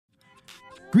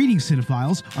Greetings,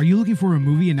 cinephiles. Are you looking for a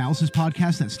movie analysis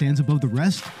podcast that stands above the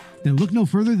rest? Then look no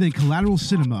further than Collateral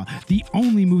Cinema, the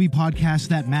only movie podcast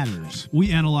that matters.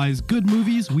 We analyze good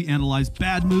movies, we analyze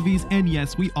bad movies, and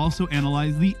yes, we also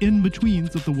analyze the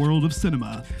in-betweens of the world of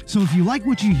cinema. So if you like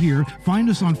what you hear, find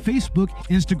us on Facebook,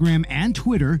 Instagram, and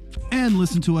Twitter. And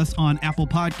listen to us on Apple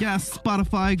Podcasts,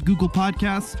 Spotify, Google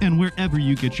Podcasts, and wherever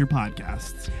you get your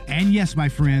podcasts. And yes, my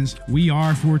friends, we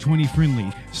are 420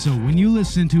 friendly. So when you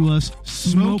listen to us,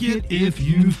 smoke it if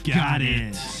you've got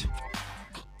it.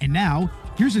 And now,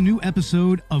 here's a new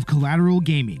episode of Collateral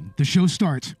Gaming. The show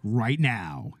starts right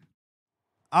now.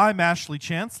 I'm Ashley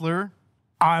Chancellor.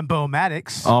 I'm Beau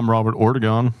Maddox. I'm Robert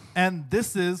Ortegon. And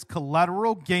this is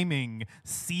Collateral Gaming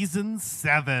Season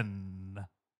 7.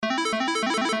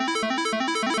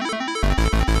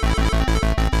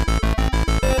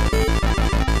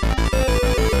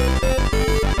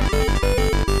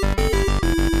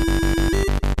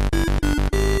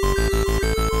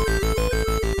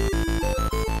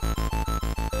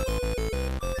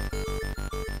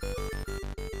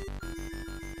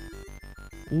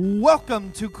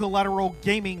 Welcome to Collateral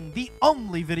Gaming, the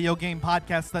only video game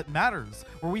podcast that matters,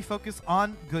 where we focus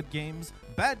on good games,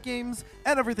 bad games,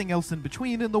 and everything else in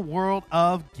between in the world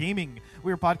of gaming.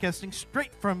 We are podcasting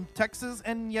straight from Texas,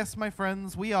 and yes, my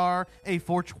friends, we are a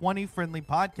 420 friendly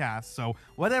podcast, so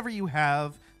whatever you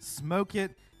have, smoke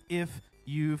it if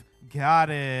you've got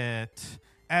it.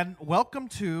 And welcome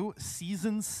to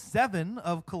Season 7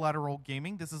 of Collateral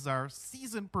Gaming. This is our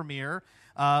season premiere.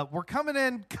 We're coming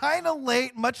in kind of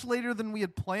late, much later than we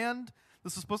had planned.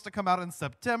 This was supposed to come out in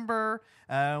September.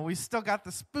 We still got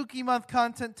the spooky month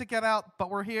content to get out, but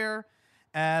we're here,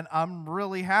 and I'm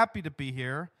really happy to be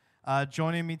here.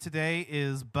 Joining me today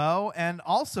is Beau, and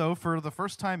also, for the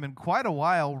first time in quite a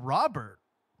while, Robert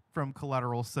from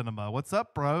Collateral Cinema. What's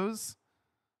up, bros?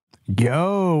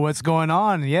 Yo, what's going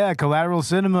on? Yeah, Collateral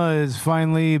Cinema is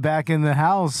finally back in the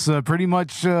house, pretty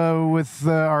much with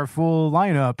our full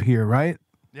lineup here, right?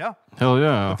 Yeah. Hell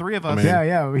yeah. The three of us. I mean,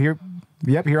 Yeah, we're here.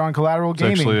 Yep, here on Collateral It's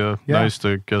Gaming. actually Yeah. nice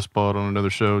to guest spot on another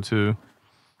show, too.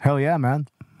 Hell yeah, man.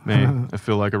 Man, I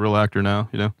feel like a real actor now,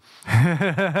 you know?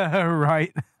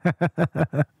 Right.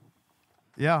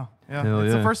 Yeah. Hell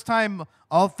It's yeah. the first time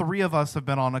all three of us have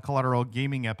been on a Collateral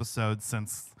Gaming episode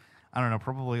since, I don't know,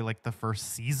 probably like the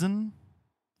first season.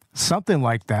 Something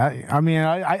like that. I mean,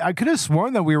 I could have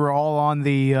sworn that we were all on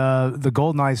the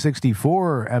GoldenEye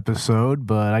 64 episode,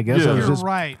 but I guess Yeah. I was You're just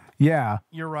right. yeah.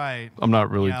 You're right. I'm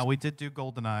not really... Yeah, we did do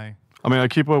GoldenEye. I mean, I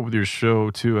keep up with your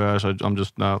show, too, Ash. I'm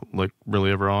just not, like, really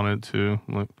ever on it, too.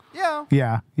 Like, Yeah.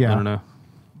 Yeah. I don't know.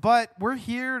 But we're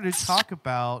here to talk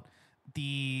about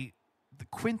the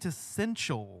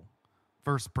quintessential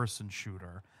first-person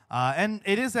shooter. And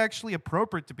it is actually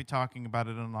appropriate to be talking about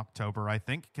it in October, I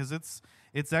think, because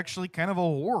it's actually kind of a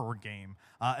horror game.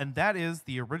 And that is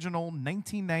the original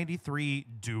 1993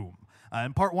 Doom.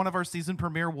 In part one of our season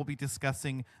premiere, we'll be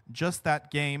discussing just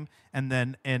that game. And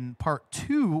then in part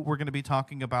two, we're going to be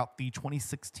talking about the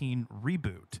 2016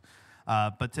 reboot.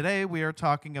 But today we are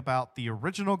talking about the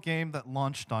original game that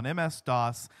launched on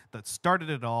MS-DOS, that started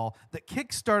it all, that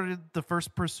kickstarted the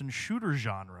first-person shooter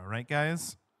genre, right,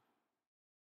 guys?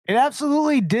 It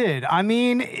absolutely did. I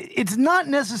mean, it's not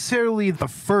necessarily the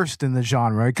first in the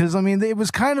genre, because, I mean, it was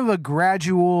kind of a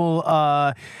gradual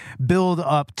build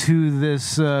up to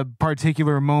this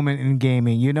particular moment in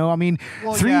gaming, you know? I mean,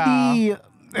 Well, 3D... yeah.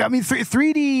 I mean,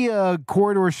 3D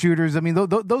corridor shooters, I mean,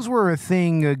 those were a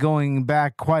thing going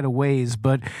back quite a ways,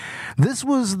 but this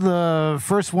was the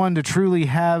first one to truly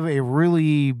have a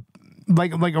really...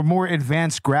 like a more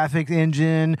advanced graphics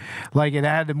engine, like it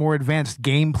had a more advanced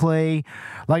gameplay.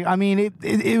 Like, I mean,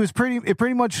 it was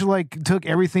pretty much like took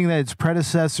everything that its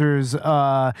predecessors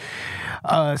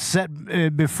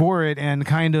set before it and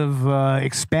kind of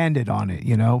expanded on it,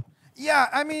 you know? Yeah,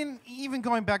 I mean, even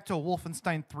going back to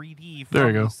Wolfenstein 3D There from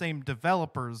you go. the same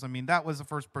developers, I mean, that was a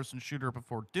first-person shooter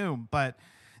before Doom, but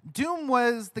Doom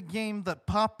was the game that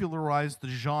popularized the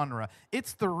genre.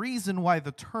 It's the reason why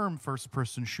the term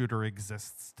first-person shooter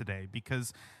exists today,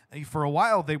 because for a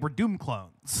while they were Doom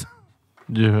clones.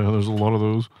 Yeah, there's a lot of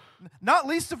those. Not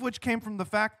least of which came from the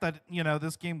fact that, you know,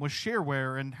 this game was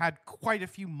shareware and had quite a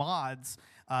few mods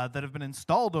that have been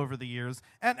installed over the years,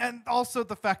 and also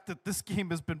the fact that this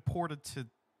game has been ported to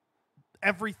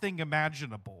everything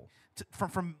imaginable,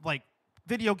 from like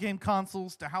video game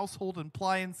consoles to household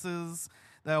appliances.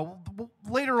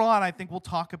 Later on, I think we'll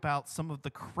talk about some of the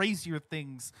crazier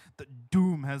things that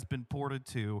Doom has been ported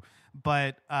to.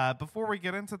 But before we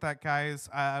get into that, guys,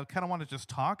 I kind of want to just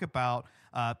talk about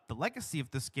the legacy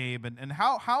of this game and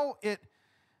how it,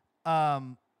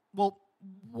 well,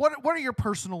 what are your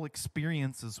personal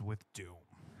experiences with Doom?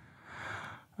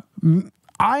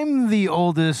 I'm the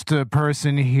oldest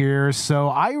person here, so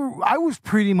I was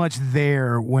pretty much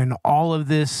there when all of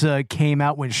this came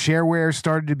out, when shareware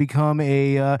started to become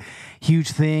a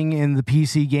huge thing in the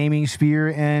PC gaming sphere,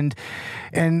 and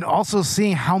also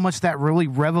seeing how much that really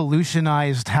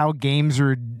revolutionized how games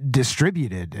are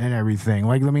distributed and everything.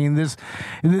 Like, I mean,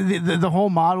 the whole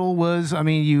model was, I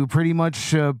mean, you pretty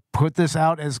much put this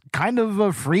out as kind of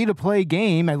a free-to-play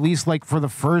game, at least like for the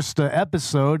first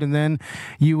episode, and then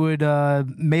you would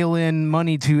mail in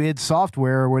money to id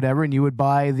Software or whatever, and you would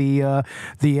buy the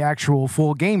actual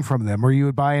full game from them, or you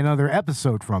would buy another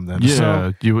episode from them. Yeah,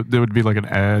 so, there would be like an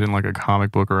ad in like a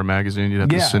comic book or a magazine. You'd have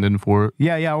to send in for it.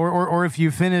 Yeah, or if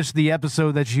you finished the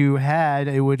episode that you had,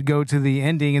 it would go to the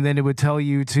ending, and then it would tell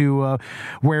you to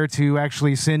where to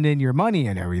actually send in your money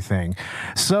and everything.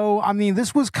 So, I mean,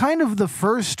 this was kind of the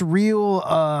first real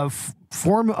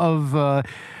form of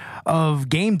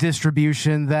game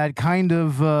distribution that kind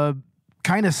of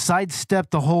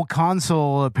sidestepped the whole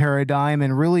console paradigm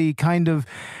and really kind of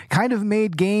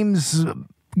made games a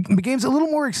little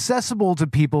more accessible to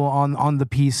people on the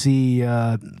PC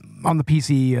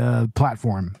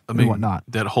platform and whatnot.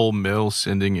 That whole mail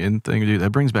sending in thing, dude, that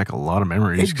brings back a lot of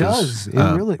memories. It does.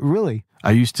 It really.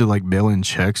 I used to like mail in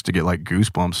checks to get like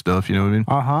Goosebumps stuff. You know what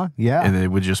I mean? Yeah. And they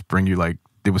would just bring you like,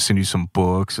 they would send you some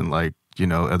books and like, you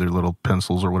know, other little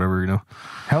pencils or whatever, you know.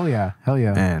 Hell yeah.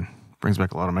 Man, brings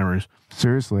back a lot of memories.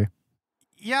 Seriously.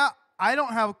 Yeah, I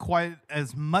don't have quite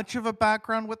as much of a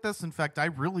background with this. In fact, I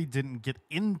really didn't get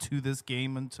into this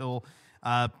game until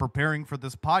preparing for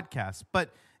this podcast. But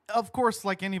of course,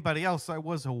 like anybody else, I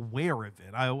was aware of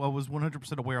it. I was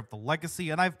 100% aware of the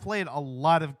legacy, and I've played a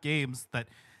lot of games that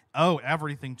owe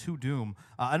everything to Doom.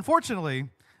 Unfortunately,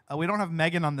 we don't have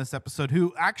Megan on this episode,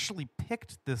 who actually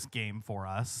picked this game for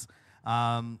us.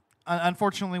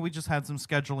 Unfortunately, we just had some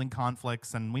scheduling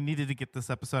conflicts, and we needed to get this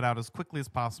episode out as quickly as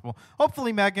possible.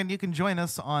 Hopefully, Megan, you can join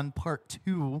us on part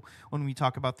 2 when we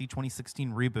talk about the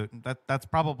 2016 reboot. That's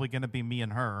probably going to be me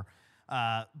and her.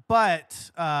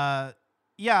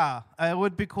 Yeah, it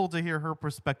would be cool to hear her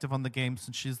perspective on the game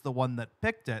since she's the one that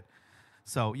picked it.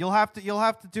 So you'll have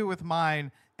to do it with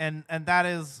mine, and that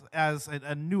is as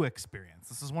a new experience.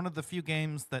 This is one of the few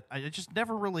games that I just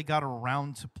never really got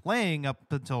around to playing up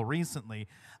until recently.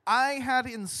 I had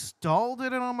installed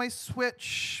it on my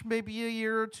Switch maybe a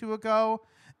year or two ago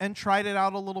and tried it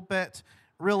out a little bit,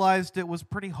 realized it was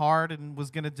pretty hard and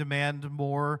was going to demand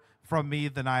more from me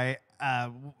than I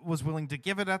was willing to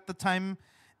give it at the time.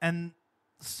 And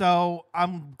so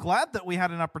I'm glad that we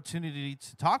had an opportunity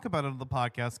to talk about it on the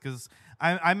podcast, because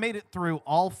I made it through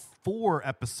all 4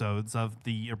 episodes of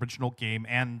the original game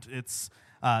and its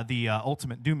the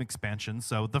Ultimate Doom expansion.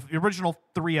 So the original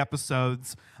 3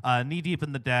 episodes, Knee Deep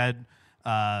in the Dead,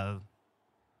 The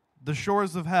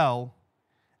Shores of Hell,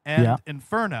 and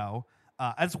Inferno,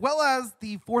 as well as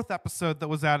the 4th episode that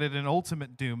was added in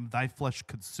Ultimate Doom, Thy Flesh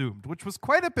Consumed, which was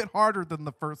quite a bit harder than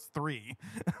the first 3,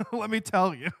 let me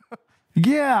tell you.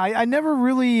 Yeah, I never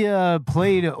really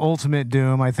played Ultimate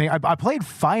Doom. I think I played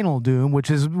Final Doom,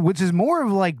 which is more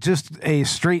of like just a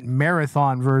straight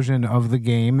marathon version of the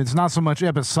game. It's not so much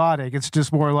episodic. It's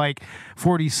just more like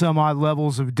 40 some odd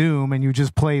levels of Doom, and you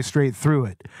just play straight through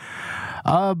it.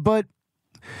 But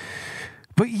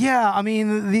yeah, I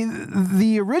mean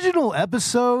the original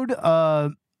episode,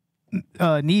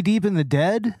 Knee Deep in the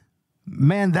Dead,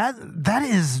 man, that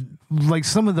is like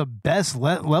some of the best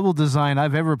level design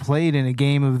I've ever played in a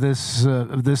game of this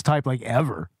type, like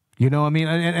ever. You know, I mean,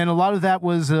 and a lot of that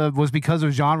was because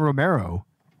of John Romero.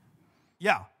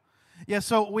 Yeah.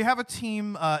 So we have a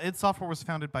team. id Software was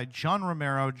founded by John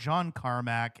Romero, John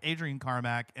Carmack, Adrian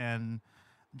Carmack, and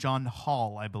John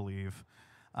Hall, I believe.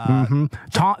 Tom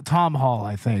Hall,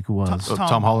 I think was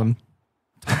Tom Holland.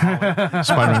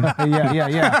 Spider-Man.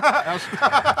 Yeah.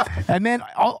 And man,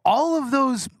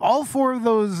 all 4 of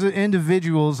those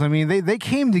individuals, I mean, they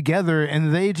came together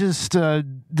and they just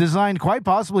designed quite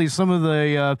possibly some of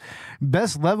the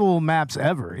best level maps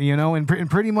ever, you know, and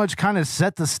pretty much kind of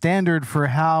set the standard for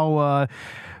how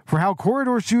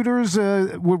corridor shooters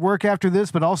would work after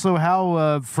this, but also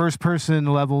how first-person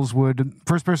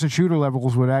shooter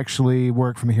levels would actually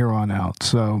work from here on out.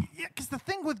 So yeah, because the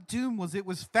thing with Doom was it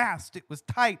was fast, it was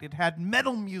tight, it had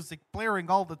metal music blaring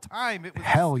all the time. It was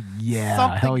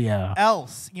something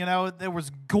else. You know, there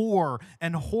was gore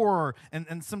and horror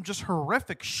and some just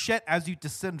horrific shit as you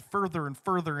descend further and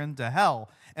further into hell,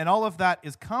 and all of that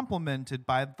is complemented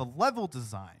by the level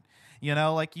design. You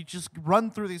know, like you just run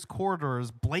through these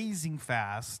corridors blazing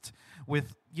fast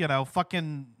with, you know,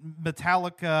 fucking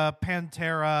Metallica,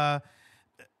 Pantera,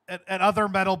 and other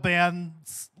metal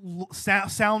bands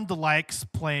sound alikes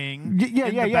playing.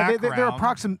 Yeah.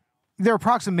 They're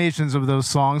approximations of those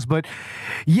songs, but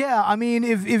yeah, I mean,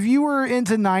 if you were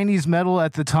into '90s metal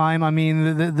at the time, I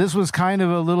mean, this was kind of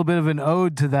a little bit of an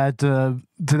ode to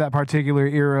that particular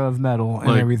era of metal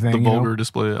and everything. The Vulgar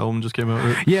Display album just came out,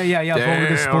 right? Yeah. Damn, Vulgar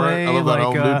Display, I love that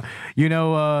album,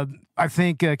 dude. I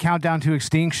think Countdown to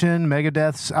Extinction,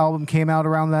 Megadeth's album came out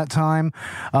around that time.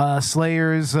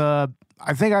 Slayer's.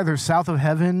 I think either South of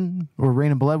Heaven or Rain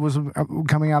and Blood was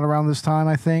coming out around this time,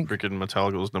 I think. Freaking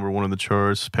Metallica was #1 in the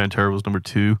charts. Pantera was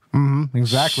 #2. Mm-hmm,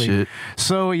 exactly. Shit.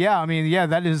 So, yeah, I mean, yeah,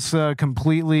 that is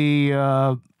completely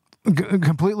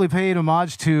paid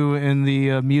homage to in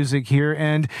the music here.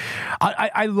 And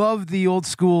I love the old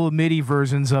school MIDI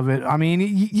versions of it. I mean,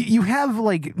 you have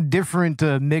like different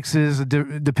mixes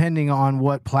depending on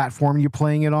what platform you're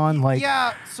playing it on. Like,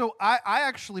 yeah, so I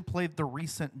actually played the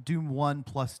recent Doom 1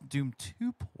 plus Doom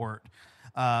 2 port,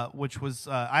 which was,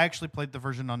 I actually played the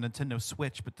version on Nintendo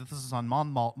Switch, but this is on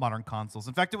modern consoles.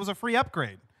 In fact, it was a free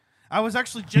upgrade. I was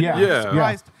actually genuinely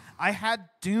surprised. Yeah. I had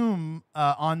Doom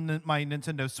on my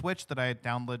Nintendo Switch that I had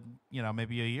downloaded,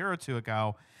 maybe a year or two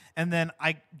ago, and then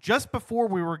just before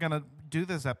we were gonna do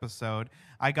this episode,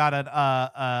 I got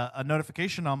a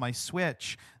notification on my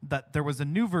Switch that there was a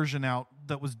new version out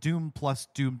that was Doom plus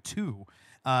Doom 2.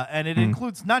 And it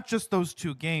includes not just those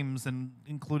two games, and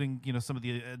including some of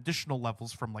the additional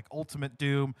levels from like Ultimate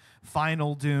Doom,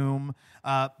 Final Doom,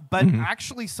 but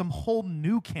actually some whole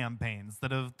new campaigns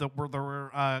that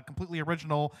were completely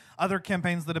original. Other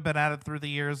campaigns that have been added through the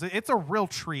years. It's a real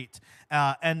treat,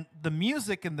 and the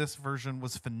music in this version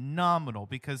was phenomenal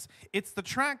because it's the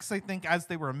tracks I think as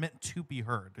they were meant to be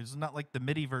heard. It's not like the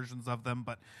MIDI versions of them,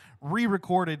 but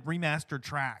re-recorded, remastered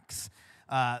tracks.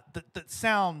 That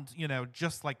sound,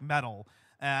 just like metal.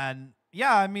 And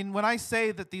yeah, I mean, when I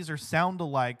say that these are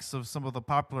sound-alikes of some of the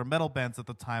popular metal bands at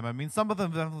the time, I mean, some of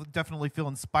them definitely feel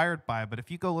inspired by it, but if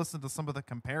you go listen to some of the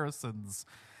comparisons,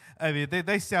 I mean,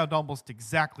 they sound almost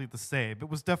exactly the same. It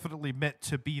was definitely meant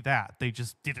to be that. They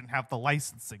just didn't have the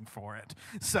licensing for it.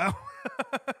 So,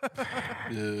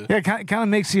 yeah, it kind of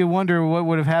makes you wonder what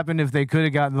would have happened if they could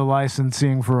have gotten the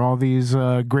licensing for all these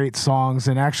great songs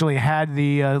and actually had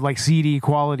the like CD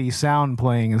quality sound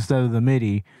playing instead of the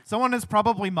MIDI. Someone has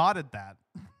probably modded that.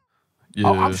 Yeah.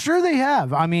 Oh, I'm sure they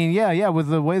have. I mean, yeah, with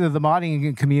the way that the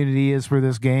modding community is for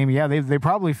this game, yeah, they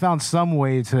probably found some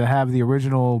way to have the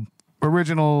original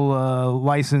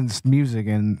licensed music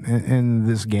in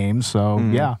this game. So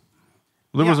yeah.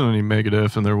 There wasn't any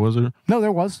Megadeth in there, was there? No,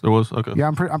 there was. There was? Okay. Yeah,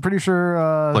 I'm pretty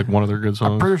sure. Like one of their good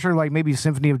songs. I'm pretty sure, like maybe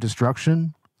Symphony of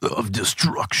Destruction. Of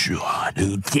Destruction.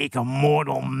 You take a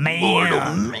mortal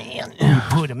man. You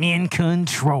put him in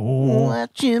control.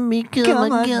 Watch him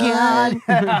become a god.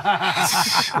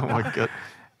 Oh my god.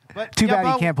 But, Too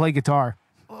bad he can't play guitar.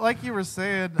 Like you were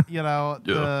saying,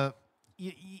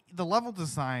 the level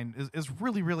design is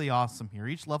really, really awesome here.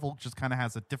 Each level just kind of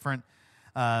has a different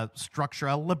structure,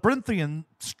 a labyrinthian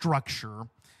structure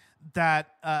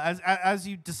that as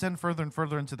you descend further and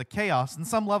further into the chaos, and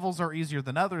some levels are easier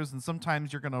than others, and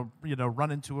sometimes you're going to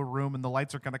run into a room and the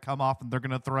lights are going to come off and they're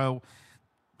going to throw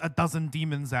a dozen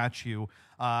demons at you.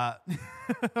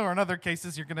 Or in other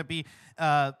cases, you're going to be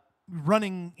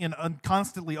running and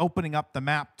constantly opening up the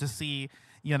map to see,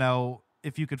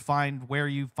 if you could find where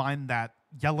you find that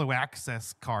yellow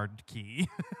access card key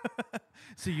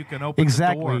so you can open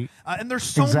the door. And there's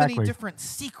so many different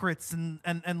secrets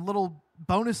and little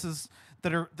bonuses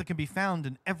that can be found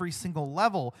in every single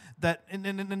level that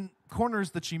in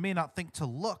corners that you may not think to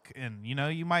look in.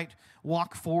 You might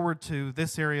walk forward to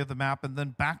this area of the map and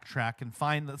then backtrack and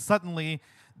find that suddenly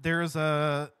there's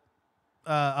a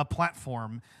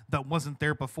platform that wasn't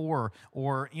there before,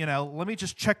 or let me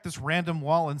just check this random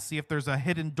wall and see if there's a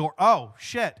hidden door. Oh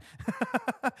shit.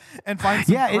 And find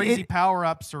some crazy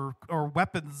power-ups or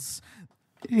weapons.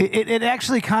 It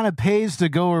actually kind of pays to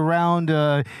go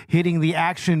around hitting the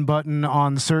action button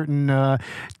on certain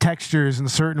textures and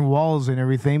certain walls and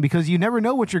everything, because you never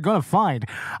know what you're going to find.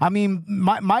 I mean,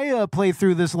 my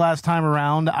playthrough this last time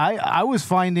around, I was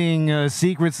finding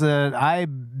secrets that I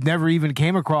never even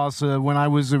came across when I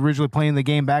was originally playing the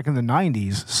game back in the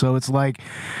 90s. So it's like,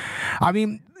 I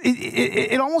mean,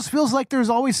 it almost feels like there's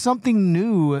always something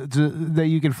new that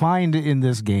you can find in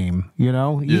this game,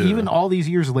 even all these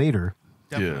years later.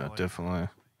 Definitely. Yeah, definitely.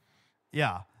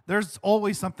 Yeah, there's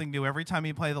always something new every time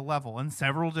you play the level, and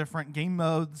several different game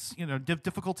modes,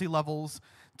 difficulty levels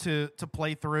to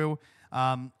play through.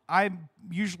 I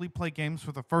usually play games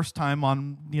for the first time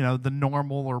on, the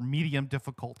normal or medium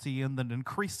difficulty, and then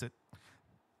increase it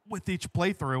with each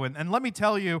playthrough. And let me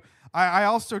tell you, I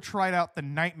also tried out the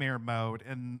nightmare mode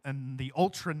and the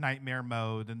ultra nightmare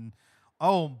mode, and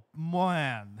oh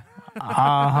man.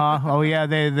 Oh yeah,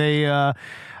 they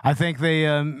I think they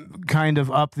kind of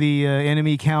up the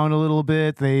enemy count a little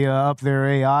bit. They up their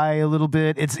AI a little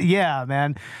bit. Yeah,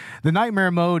 man. The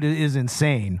nightmare mode is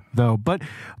insane though. But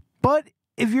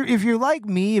if you're like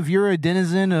me, if you're a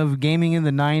denizen of gaming in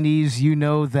the 90s, you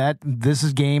know that this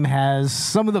game has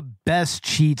some of the best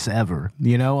cheats ever.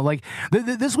 You know, like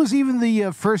this was even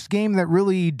the first game that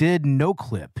really did no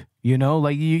clip. You know,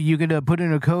 like you could put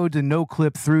in a code to no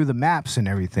clip through the maps and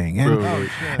everything. And,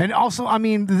 and also, I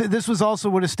mean, this was also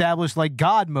what established like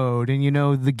God mode and, you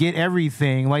know, the get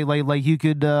everything. Like you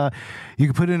could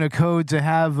put in a code to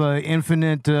have an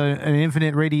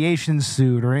infinite radiation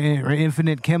suit or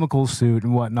infinite chemical suit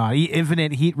and whatnot,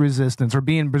 infinite heat resistance, or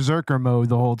be in berserker mode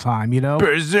the whole time. You know,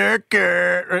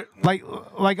 berserker.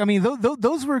 Like I mean,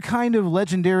 those were kind of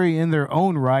legendary in their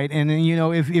own right. And you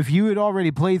know, if you had already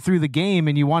played through the game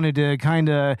and you wanted to kind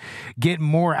of get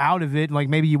more out of it, like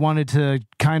maybe you wanted to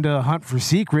kind of hunt for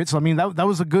secrets, I mean that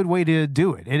was a good way to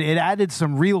do it. It added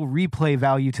some real replay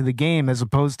value to the game as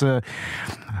opposed to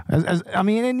I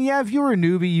mean, and yeah, if you were a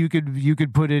newbie you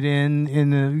could put it in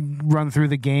the run through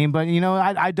the game, but you know,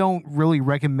 I don't really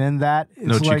recommend that. It's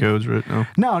no cheat codes, right?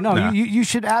 No. Nah. You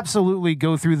should absolutely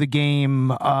go through the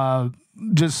game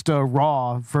just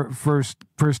raw for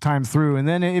first time through, and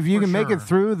then if you can make it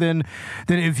through, then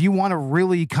if you want to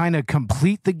really kind of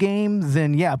complete the game,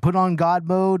 then yeah, put on God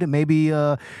mode and maybe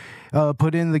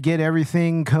put in the get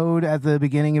everything code at the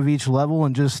beginning of each level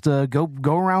and just go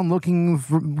around looking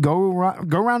go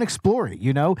around exploring.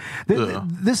 You know,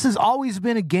 this has always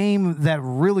been a game that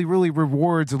really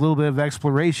rewards a little bit of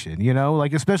exploration. You know,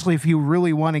 like especially if you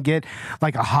really want to get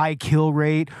like a high kill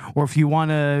rate, or if you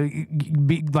want to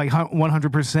be like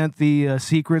 100% the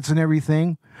secrets and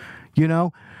everything. You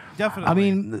know, definitely. I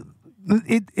mean,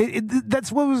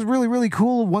 that's what was really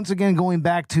cool. Once again, going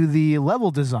back to the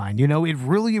level design, you know, it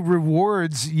really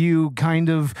rewards you kind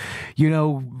of, you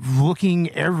know, looking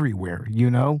everywhere, you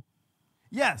know?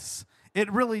 Yes,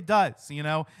 it really does, you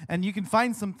know, and you can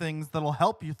find some things that'll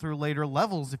help you through later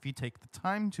levels if you take the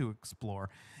time to explore,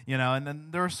 you know. And then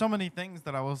there are so many things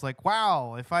that I was like,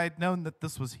 wow, if I had known that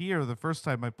this was here the first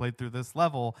time I played through this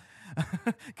level,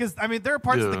 because I mean, there are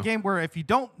parts of the game where if you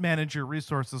don't manage your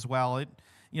resources well,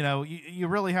 you know, you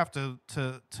really have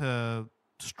to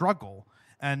struggle,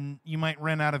 and you might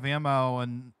run out of ammo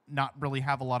and not really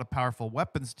have a lot of powerful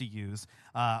weapons to use.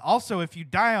 Also, if you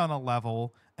die on a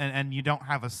level and you don't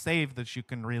have a save that you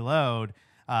can reload,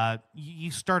 you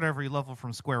start every level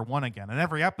from square one again, and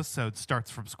every episode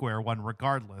starts from square one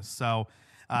regardless. So,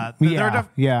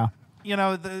 you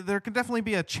know, there can definitely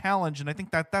be a challenge, and I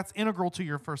think that's integral to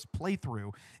your first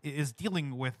playthrough is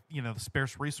dealing with, you know, the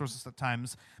sparse resources at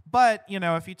times. But, you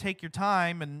know, if you take your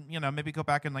time and, you know, maybe go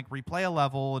back and like replay a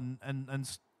level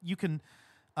and you can,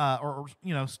 or,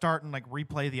 you know, start and like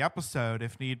replay the episode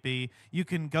if need be, you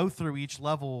can go through each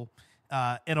level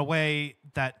in a way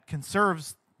that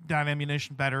conserves that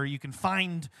ammunition better. You can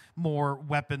find more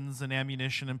weapons and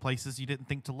ammunition in places you didn't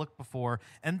think to look before,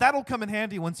 and that'll come in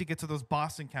handy once you get to those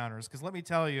boss encounters. Because let me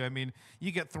tell you, I mean,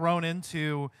 you get thrown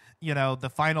into, you know, the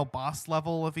final boss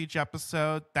level of each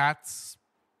episode. That's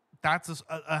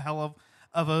a hell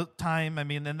of a time. I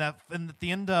mean, and at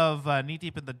the end of Knee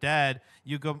Deep in the Dead,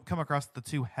 you come across the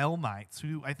two Hell Knights,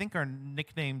 who I think are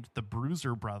nicknamed the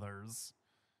Bruiser Brothers.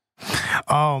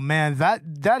 Oh man,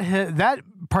 that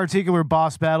particular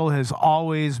boss battle has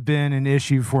always been an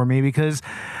issue for me, because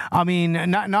I mean,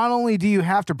 not only do you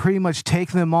have to pretty much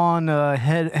take them on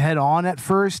head on at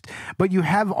first, but you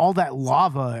have all that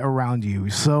lava around you.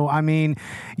 So I mean,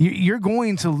 you're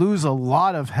going to lose a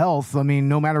lot of health. I mean,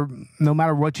 no matter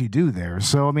what you do there.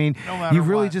 So I mean, you've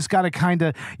really just got to kind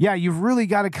of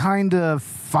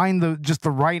find the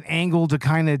right angle to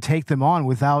kind of take them on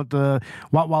without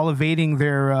while evading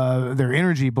their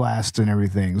energy blasts and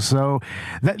everything. So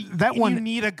that one, you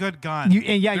need a good gun.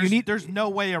 There's no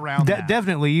way around that.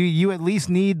 Definitely, you at least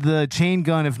need the chain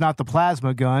gun, if not the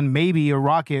plasma gun. Maybe a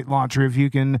rocket launcher if you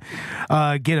can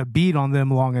get a beat on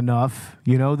them long enough.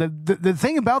 You know, the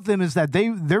thing about them is that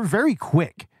they're very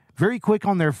quick. Very quick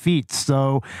on their feet.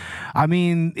 So, I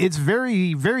mean, it's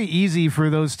very, very easy for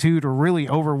those two to really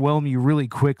overwhelm you really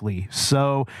quickly.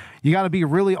 So, you got to be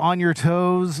really on your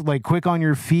toes, like quick on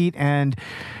your feet, and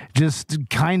just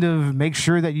kind of make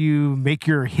sure that you make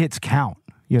your hits count,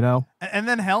 you know? And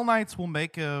then Hell Knights will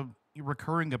make a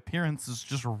recurring appearance as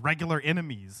just regular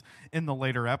enemies in the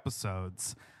later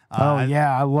episodes. Oh,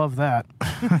 yeah, I love that.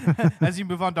 As you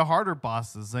move on to harder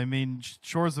bosses, I mean,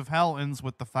 Shores of Hell ends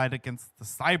with the fight against the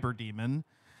Cyber Demon.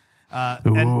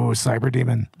 Ooh, Cyber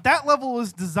Demon. That level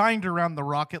is designed around the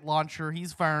rocket launcher.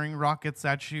 He's firing rockets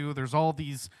at you. There's all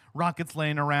these rockets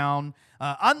laying around.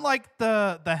 Unlike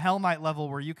the Hell Knight level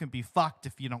where you can be fucked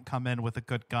if you don't come in with a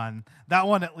good gun, that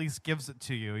one at least gives it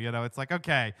to you. You know, it's like,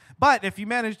 okay. But if you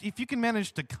can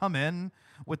manage to come in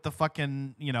with the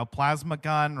fucking, plasma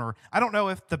gun, or I don't know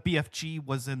if the BFG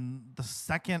was in the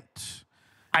second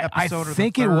episode I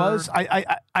think it was.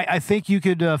 I think you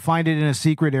could find it in a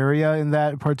secret area in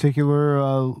that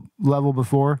particular level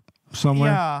before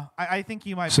somewhere. Yeah, I think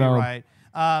you might be right.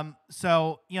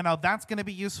 So that's going to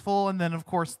be useful, and then of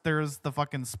course there's the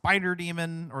fucking Spider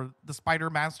Demon or the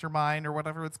Spider Mastermind or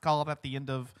whatever it's called at the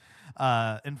end of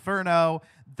Inferno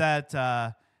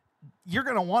that you're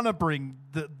going to want to bring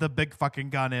the big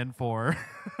fucking gun in for.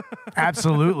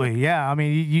 Absolutely, yeah. I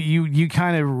mean, you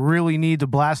kind of really need to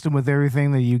blast them with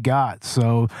everything that you got.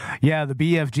 So, yeah, the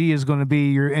BFG is going to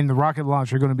be and the rocket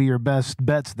launcher are going to be your best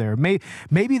bets there.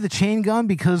 Maybe the chain gun,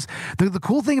 because the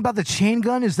cool thing about the chain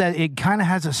gun is that it kind of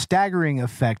has a staggering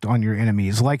effect on your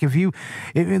enemies. Like if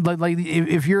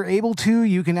you're able to,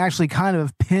 you can actually kind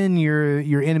of pin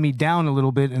your enemy down a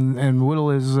little bit and whittle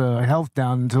his health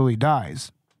down until he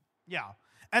dies. Yeah.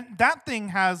 And that thing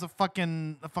has a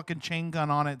fucking chain gun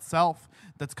on itself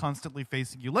that's constantly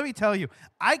facing you. Let me tell you,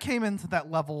 I came into that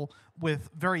level with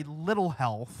very little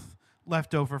health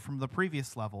left over from the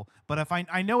previous level. But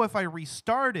I know if I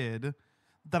restarted,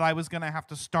 that I was going to have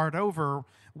to start over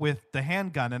with the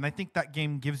handgun. And I think that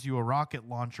game gives you a rocket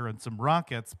launcher and some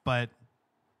rockets. But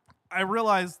I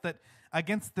realized that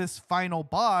against this final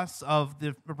boss of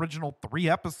the original 3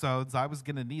 episodes, I was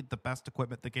going to need the best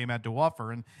equipment the game had to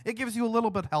offer. And it gives you a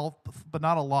little bit of health, but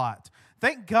not a lot.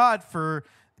 Thank God for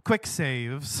quick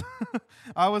saves.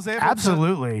 I was able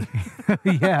Absolutely.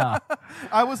 Yeah.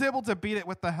 I was able to beat it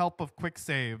with the help of quick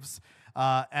saves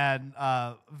and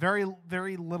very,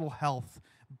 very little health.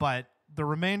 But the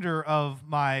remainder of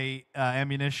my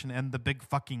ammunition and the big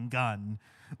fucking gun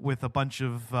with a bunch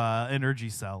of energy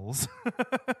cells.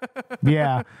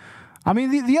 Yeah. I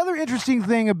mean, the other interesting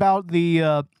thing about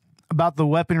the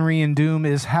weaponry in Doom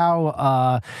is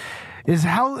how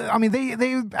I mean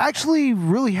they actually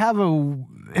really have a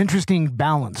interesting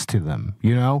balance to them,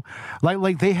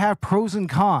 like they have pros and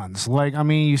cons. Like, I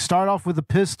mean, you start off with a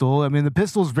pistol. I mean, the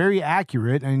pistol's very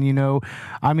accurate, and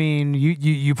I mean,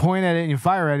 you point at it and you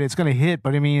fire at it, it's going to hit,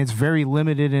 but I mean, it's very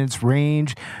limited in its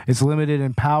range, it's limited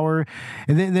in power.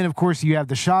 And then of course you have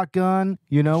the shotgun,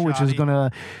 which is going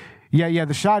to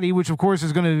the shotty, which of course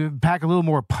is going to pack a little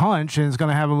more punch and it's going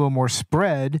to have a little more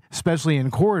spread, especially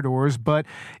in corridors, but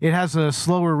it has a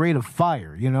slower rate of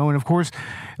fire, and of course,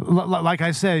 like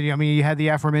I said, I mean, you had the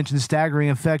aforementioned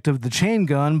staggering effect of the chain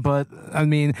gun, but I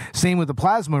mean, same with the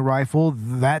plasma rifle,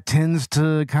 that tends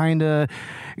to kind of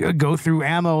go through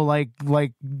ammo like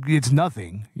it's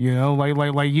nothing,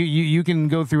 like you can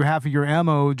go through half of your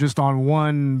ammo just on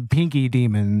one pinky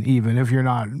demon, even if you're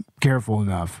not careful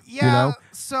enough. Yeah,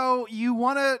 so you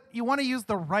want to use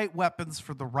the right weapons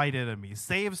for the right enemies.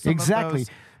 Save some of those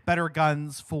better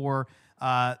guns for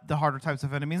the harder types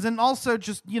of enemies, and also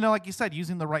just like you said,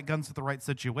 using the right guns for the right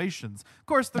situations. Of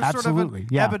course, there's sort of an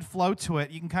ebb and flow to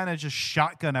it. You can kind of just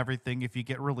shotgun everything if you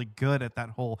get really good at that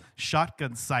whole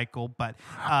shotgun cycle. But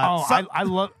I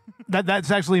love that. That's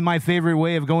actually my favorite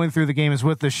way of going through the game, is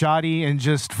with the shotty and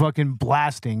just fucking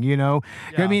blasting. Yeah.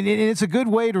 I mean, it's a good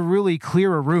way to really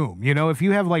clear a room. If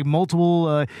you have like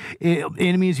multiple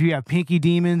enemies, you have pinky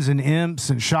demons and imps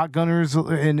and shotgunners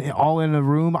and all in a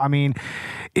room. I mean,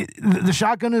 the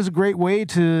shotgun is a great way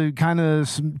to kind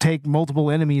of take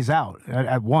multiple enemies out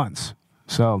at once.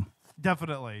 So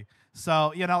definitely.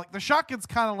 So like the shotgun's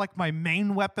kind of like my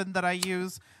main weapon that I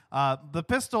use. The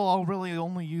pistol I'll really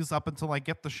only use up until I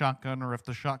get the shotgun, or if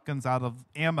the shotgun's out of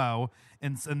ammo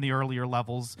in the earlier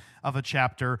levels of a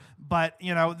chapter. But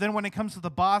then when it comes to the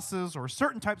bosses or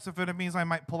certain types of enemies, I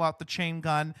might pull out the chain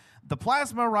gun, the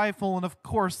plasma rifle, and of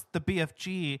course the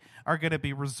BFG are going to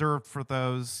be reserved for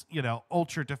those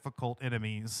ultra difficult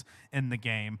enemies in the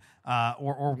game,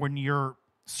 or when you're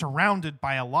surrounded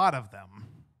by a lot of them.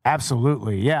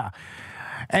 Absolutely, yeah.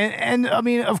 And I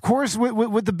mean, of course,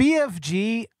 with the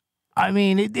BFG, I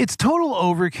mean, it's total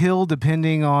overkill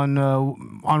depending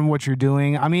on what you're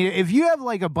doing. I mean, if you have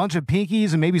like a bunch of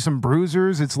pinkies and maybe some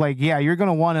bruisers, it's like, yeah, you're going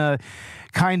to want to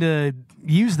kind of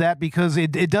use that, because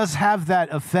it does have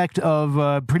that effect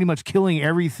of pretty much killing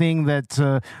everything that's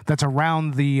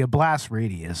around the blast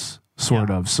radius, sort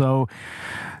of. So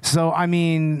So I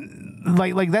mean,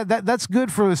 like that's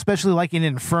good for especially like in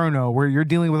Inferno, where you're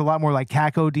dealing with a lot more like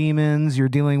caco demons. You're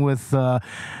dealing with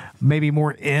maybe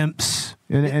more imps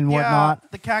and whatnot. Yeah,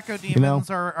 the caco demons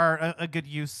are a good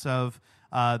use of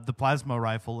the plasma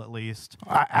rifle, at least.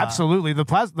 Absolutely, the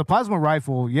plasma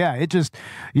rifle. Yeah, it just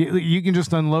you can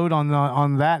just unload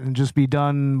on that and just be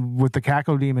done with the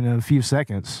caco demon in a few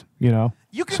seconds. You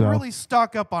can really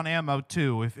stock up on ammo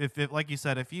too. If like you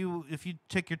said, if you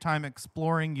take your time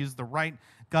exploring, use the right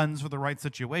guns for the right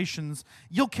situations,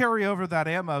 you'll carry over that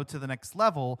ammo to the next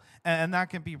level, and that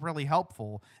can be really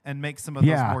helpful and make some of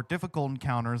those more difficult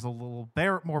encounters a little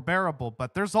more bearable.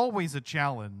 But there's always a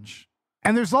challenge.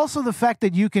 And there's also the fact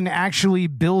that you can actually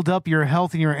build up your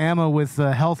health and your ammo with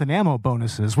health and ammo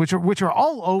bonuses, which are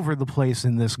all over the place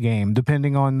in this game,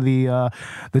 depending on the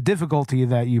difficulty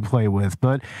that you play with.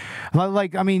 But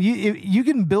like, I mean, you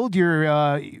can build your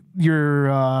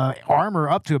armor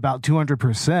up to about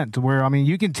 200%, where I mean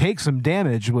you can take some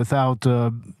damage without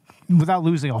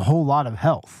losing a whole lot of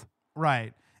health.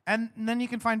 Right. And then you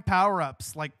can find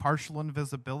power-ups like partial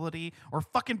invisibility or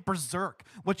fucking Berserk,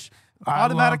 which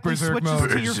automatically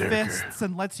switches to your fists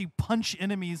and lets you punch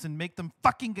enemies and make them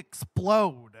fucking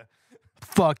explode.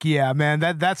 Fuck yeah, man.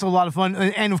 That's a lot of fun.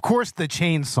 And of course the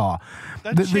chainsaw.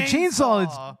 The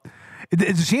chainsaw the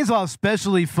chainsaw is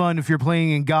especially fun if you're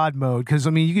playing in God mode, because I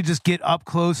mean you could just get up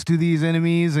close to these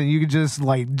enemies and you could just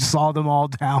like saw them all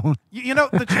down. You know,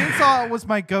 the chainsaw was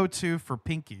my go-to for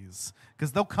pinkies,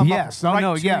 because they'll come up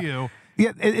to you.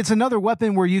 Yeah, it's another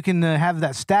weapon where you can have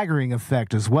that staggering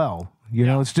effect as well.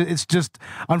 It's just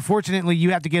unfortunately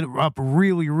you have to get up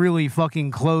really, really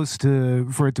fucking close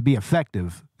for it to be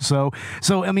effective. So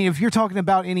I mean, if you're talking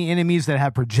about any enemies that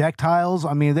have projectiles,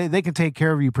 I mean they can take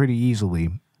care of you pretty easily.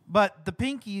 But the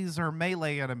pinkies are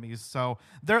melee enemies, so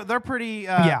they're pretty.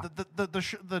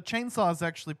 The chainsaw is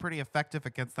actually pretty effective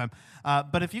against them.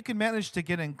 But if you can manage to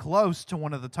get in close to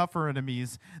one of the tougher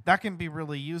enemies, that can be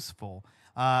really useful.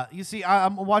 You see,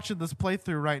 I'm watching this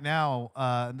playthrough right now,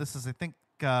 and this is, I think,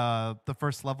 the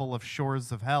first level of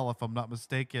Shores of Hell, if I'm not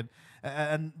mistaken.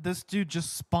 And this dude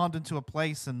just spawned into a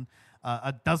place, and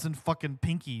a dozen fucking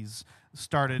pinkies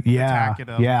started attacking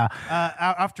him. Yeah.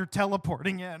 After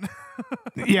teleporting in.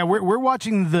 Yeah, we're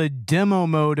watching the demo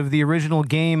mode of the original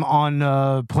game on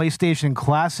PlayStation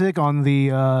Classic on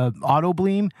the Auto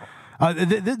Bleem.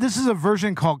 This is a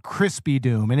version called Crispy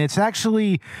Doom, and it's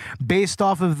actually based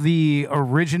off of the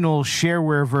original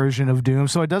shareware version of Doom.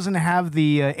 So it doesn't have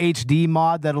the HD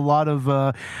mod that a lot of,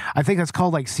 I think that's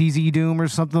called like CZ Doom or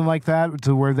something like that,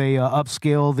 to where they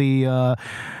upscale the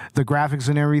graphics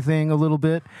and everything a little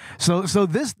bit. So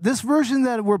this version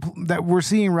that we're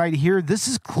seeing right here, this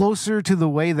is closer to the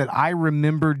way that I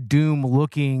remember Doom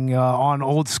looking on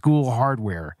old school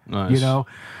hardware. Nice.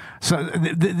 So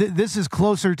this is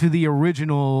closer to the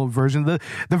original version. The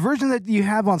version that you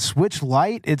have on Switch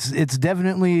Lite, it's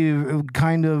definitely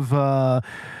kind of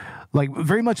like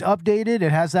very much updated.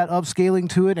 It has that upscaling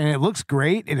to it, and it looks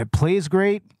great and it plays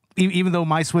great, even though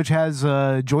my Switch has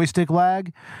joystick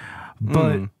lag.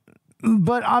 But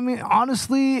I mean,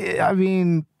 honestly, I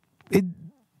mean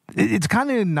it's kind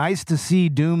of nice to see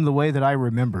Doom the way that I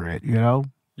remember it.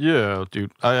 Yeah,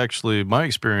 dude. My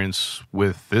experience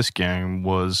with this game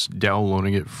was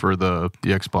downloading it for the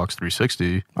Xbox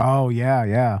 360. Oh,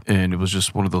 yeah. And it was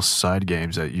just one of those side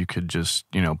games that you could just,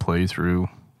 play through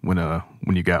when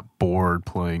you got bored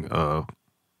playing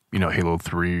Halo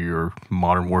 3 or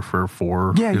Modern Warfare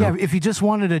 4. Yeah. If you just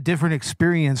wanted a different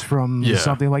experience from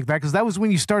something like that, because that was when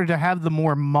you started to have the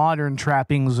more modern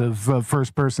trappings of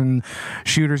first-person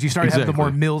shooters. You started to have the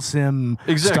more milsim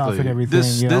stuff and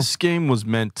everything. This game was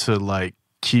meant to like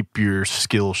keep your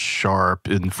skills sharp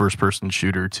in first-person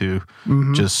shooter to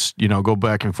just go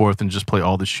back and forth and just play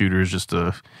all the shooters just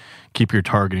to keep your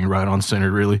targeting right on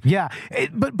center, really. Yeah,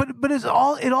 but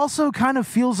it also kind of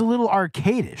feels a little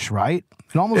arcade-ish, right?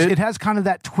 It has kind of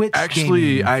that Twitch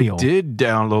Actually, gaming I feel. did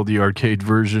download the arcade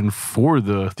version for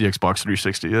the Xbox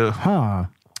 360. Yeah. Huh.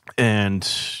 And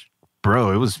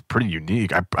bro, it was pretty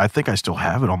unique. I think I still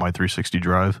have it on my 360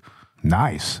 drive.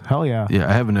 Nice. Hell yeah. Yeah,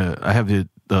 I have the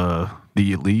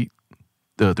Elite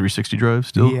 360 drive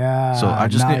still. Yeah. So I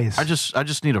nice.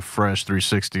 just need a fresh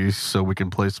 360 so we can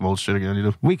play some old shit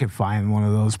again. We could find one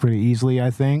of those pretty easily, I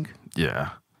think. Yeah.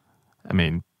 I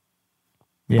mean,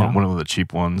 yeah. One of the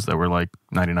cheap ones that were like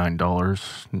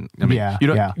 $99. I mean,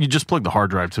 you just plug the hard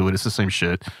drive to it. It's the same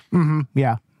shit.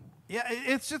 Yeah. Yeah,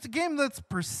 it's just a game that's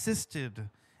persisted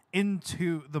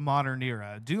into the modern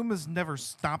era. Doom has never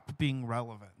stopped being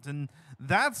relevant, and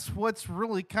that's what's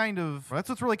really kind of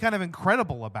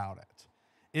incredible about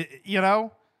it.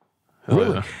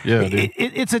 Really? Yeah, dude.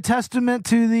 It's a testament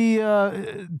to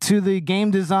the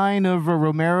game design of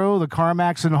Romero, the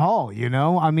Carmax, and Hall. You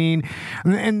know, I mean,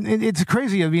 and it's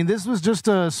crazy. I mean, this was just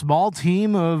a small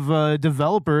team of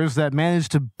developers that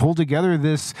managed to pull together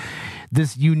this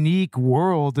unique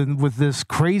world and with this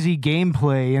crazy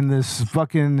gameplay and this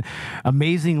fucking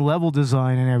amazing level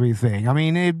design and everything. I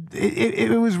mean,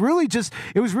 it was really just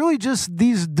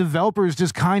these developers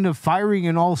just kind of firing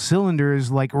in all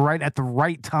cylinders, like right at the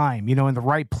right time, you know, in the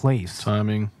right place.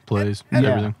 Timing, plays, and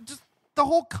everything. Just the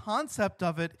whole concept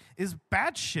of it is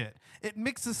bad shit. It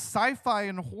mixes sci-fi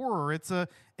and horror. It's a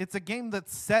game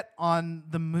that's set on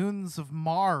the moons of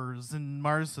Mars and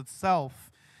Mars itself.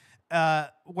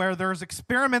 Where there's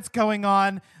experiments going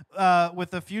on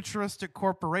with a futuristic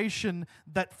corporation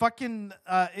that fucking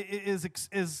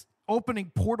is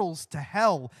opening portals to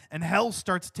hell, and hell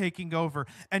starts taking over.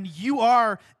 And you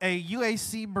are a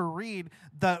UAC Marine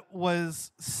that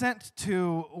was sent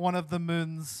to one of the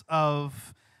moons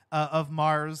of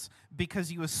Mars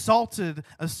because you assaulted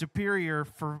a superior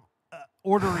for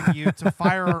ordering you to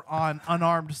fire on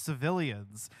unarmed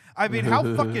civilians. I mean,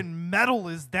 how fucking metal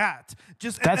is that?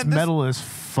 That's metal as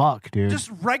fuck, dude. Just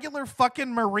regular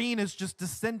fucking Marine is just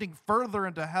descending further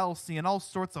into hell, seeing all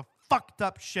sorts of fucked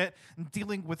up shit and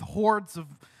dealing with hordes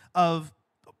of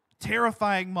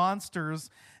terrifying monsters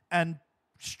and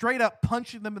straight up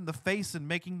punching them in the face and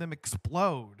making them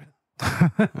explode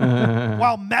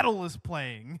while metal is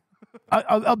playing.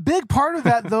 A big part of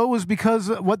that, though, was because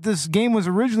what this game was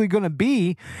originally going to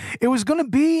be, it was going to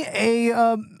be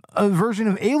a version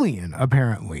of Alien,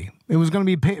 apparently. It was going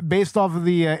to be based off of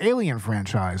the Alien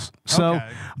franchise. So, okay.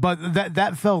 But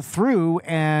that fell through,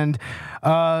 and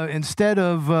instead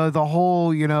of the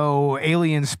whole, you know,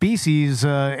 alien species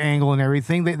angle and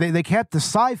everything, they kept the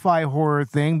sci-fi horror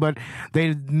thing, but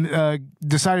they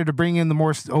decided to bring in the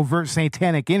more overt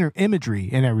satanic imagery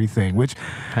and everything, which...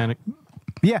 Panic.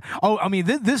 Yeah. Oh, I mean,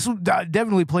 this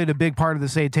definitely played a big part of the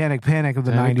satanic panic of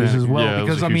the 90s as well. Yeah,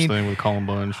 because it was a huge thing with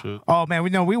Columbine and shit. Oh man,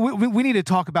 we need to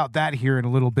talk about that here in a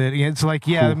little bit. It's like,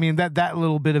 yeah, I mean that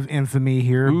little bit of infamy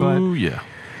here, Ooh, yeah.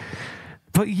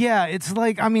 But yeah, it's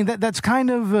like, I mean, that's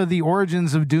kind of the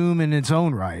origins of Doom in its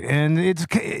own right, and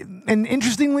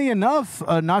interestingly enough,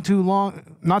 not too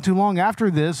long after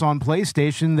this on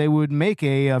PlayStation, they would make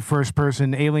a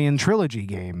first-person Alien trilogy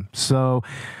game. So,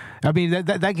 I mean,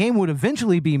 that game would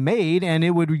eventually be made, and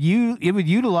it would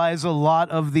utilize a lot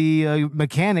of the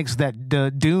mechanics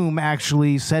that Doom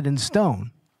actually set in stone.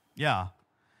 Yeah.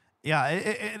 Yeah,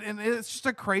 and it's just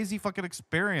a crazy fucking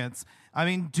experience. I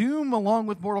mean, Doom, along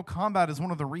with Mortal Kombat, is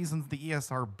one of the reasons the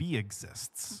ESRB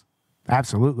exists.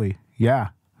 Absolutely. Yeah,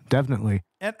 definitely.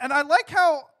 And I like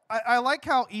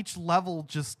how each level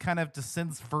just kind of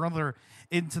descends further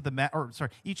into the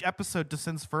each episode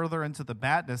descends further into the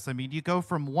madness. I mean, you go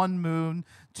from one moon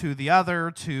to the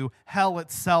other to hell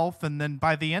itself, and then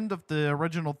by the end of the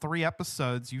original 3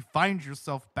 episodes, you find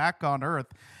yourself back on Earth.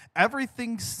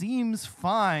 Everything seems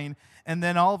fine, and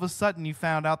then all of a sudden you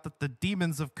found out that the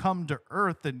demons have come to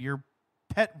Earth and your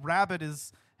pet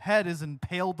rabbit's head is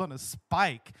impaled on a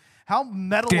spike. How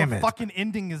metal a fucking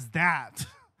ending is that?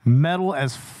 Metal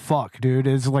as fuck, dude.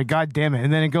 It's like, god damn it.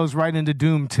 And then it goes right into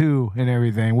Doom 2 and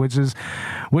everything, which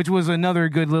was another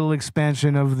good little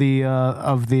expansion of the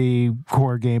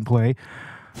core gameplay.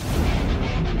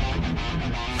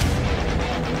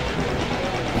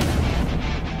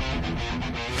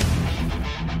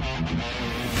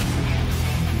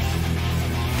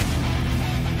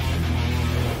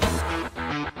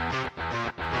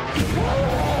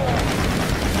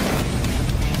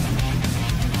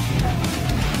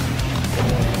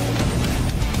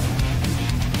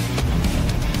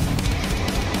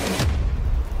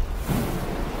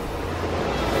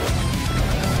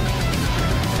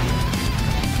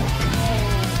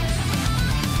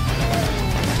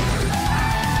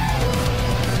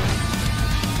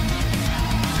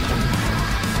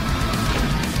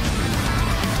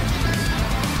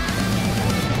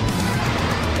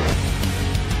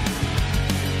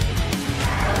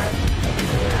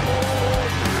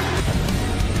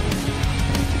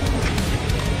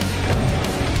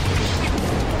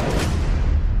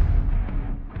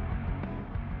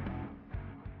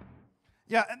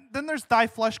 Yeah, and then there's Thy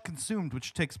Flesh Consumed,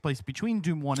 which takes place between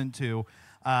Doom 1 and 2.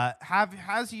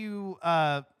 Has you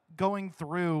going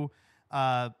through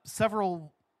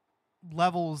several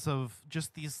levels of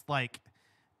just these like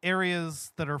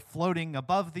areas that are floating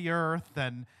above the earth,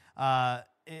 and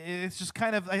it's just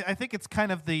kind of I think it's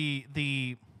kind of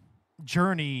the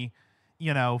journey,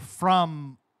 you know,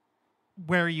 from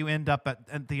where you end up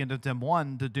at the end of Doom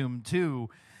 1 to Doom 2.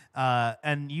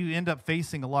 and you end up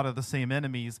facing a lot of the same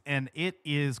enemies, and it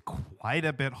is quite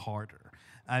a bit harder.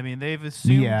 I mean, they've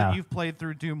assumed that you've played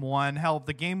through Doom 1. Hell,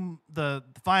 the game, the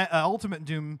Ultimate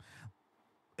Doom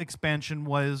expansion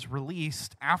was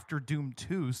released after Doom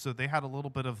 2, so they had a little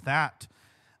bit of that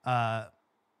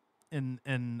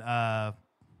in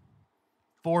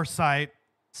foresight.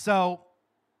 So,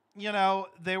 you know,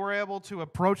 they were able to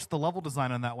approach the level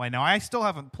design in that way. Now, I still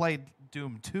haven't played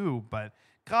Doom 2, but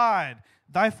God,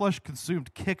 Thy Flesh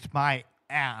Consumed kicked my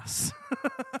ass.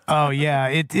 Oh yeah,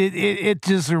 it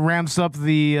just ramps up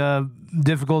the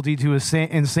difficulty to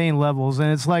insane levels,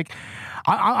 and it's like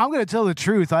I'm going to tell the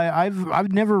truth.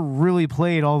 I've never really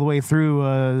played all the way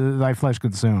through Thy Flesh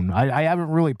Consumed. I haven't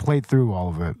really played through all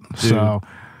of it. Dude. So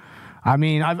I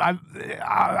mean,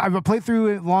 I've played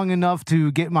through it long enough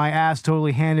to get my ass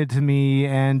totally handed to me,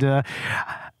 and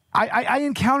I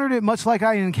encountered it much like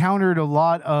I encountered a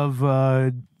lot of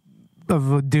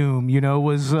Doom, you know,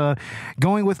 was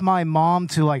going with my mom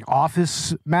to like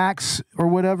Office Max or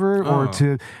whatever, or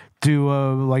to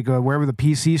like wherever the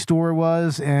PC store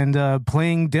was, and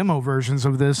playing demo versions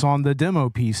of this on the demo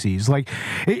PCs. Like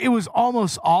it was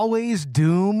almost always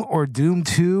Doom or Doom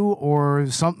 2 or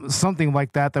something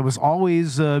like that was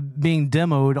always being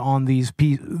demoed on these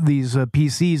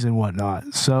PCs and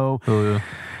whatnot. So. Oh, yeah.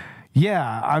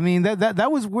 Yeah, I mean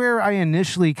that was where I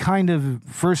initially kind of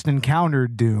first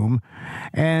encountered Doom,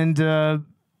 and then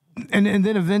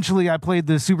eventually I played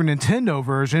the Super Nintendo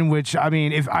version, which, I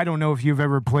mean, I don't know if you've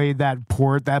ever played that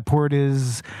port. That port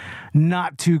is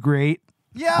not too great.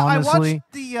 Yeah, honestly. I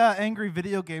watched the Angry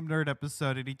Video Game Nerd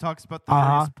episode, and he talks about the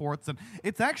various ports, and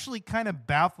it's actually kind of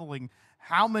baffling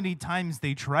how many times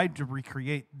they tried to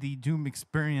recreate the Doom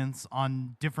experience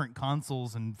on different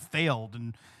consoles and failed,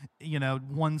 and, you know,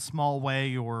 one small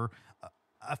way or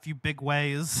a few big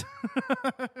ways.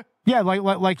 Yeah,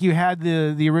 like you had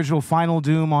the original Final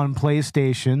Doom on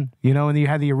PlayStation, you know, and you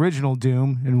had the original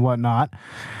Doom and whatnot.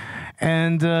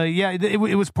 And yeah, it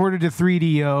was ported to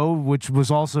 3DO, which was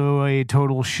also a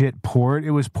total shit port. It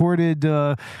was ported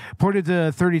to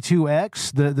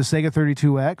 32X, the Sega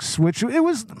 32X, which it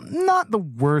was not the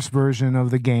worst version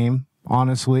of the game,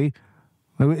 honestly.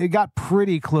 It got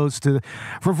pretty close to,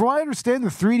 from what I understand, the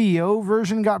 3DO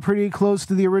version got pretty close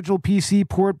to the original PC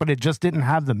port, but it just didn't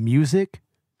have the music.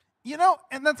 You know,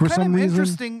 and that's kind of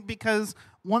interesting, because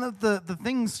one of the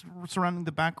things surrounding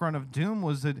the background of Doom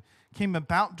was it came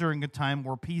about during a time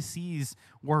where PCs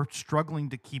were struggling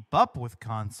to keep up with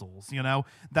consoles. You know,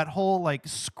 that whole like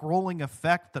scrolling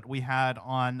effect that we had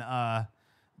on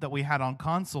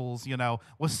consoles, you know,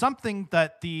 was something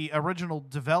that the original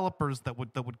developers that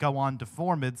would go on to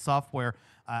form id Software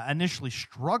initially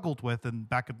struggled with, and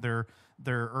back in their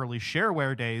early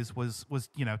shareware days was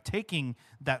you know, taking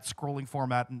that scrolling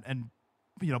format and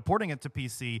you know, porting it to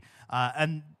PC,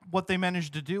 and what they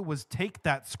managed to do was take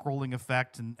that scrolling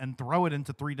effect and throw it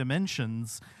into 3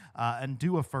 dimensions and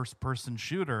do a first-person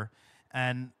shooter.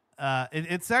 And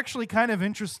it's actually kind of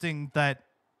interesting that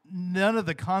none of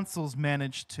the consoles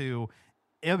managed to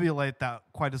emulate that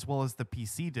quite as well as the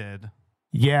PC did.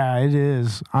 Yeah, it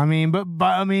is. I mean, but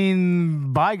I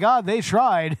mean, by God, they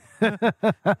tried. and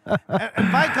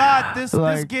by God,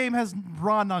 this game has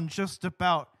run on just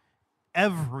about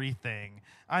everything.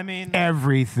 I mean,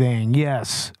 everything.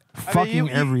 Yes, fucking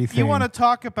everything. You want to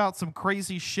talk about some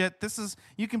crazy shit?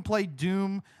 You can play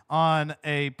Doom on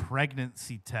a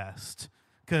pregnancy test.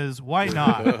 Because why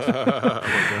not?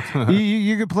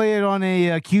 you could play it on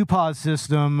a QPOS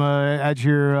system at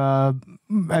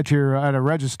a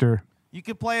register. You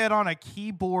could play it on a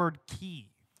keyboard key.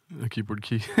 A keyboard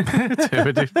key. Damn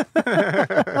it, dude. You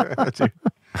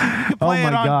could play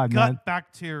it on gut man.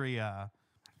 bacteria.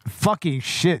 Fucking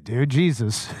shit, dude.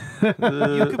 Jesus. You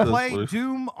could play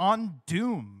Doom on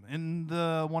Doom in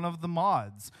one of the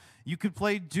mods. You could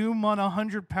play Doom on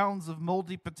 100 pounds of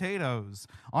moldy potatoes,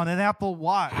 on an Apple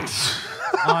Watch,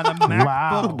 on a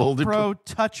MacBook Pro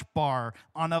Touch Bar,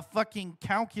 on a fucking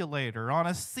calculator, on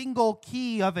a single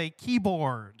key of a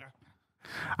keyboard.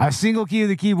 A single key of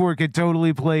the keyboard could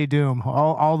totally play Doom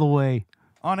all the way.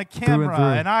 On a camera,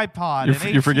 an iPod, an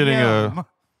ATM. You're forgetting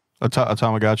a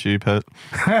Tamagotchi pet.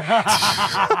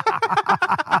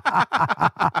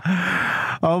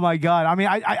 Oh my God. I mean,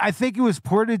 I think it was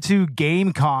ported to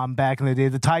Gamecom back in the day,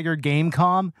 the Tiger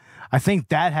Gamecom. I think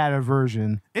that had a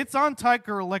version. It's on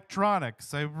Tiger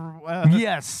Electronics.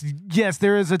 Yes,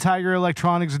 there is a Tiger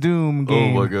Electronics Doom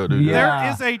game. Oh my God, dude. Yeah.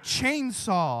 There is a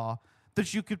chainsaw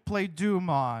that you could play Doom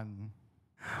on.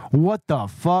 What the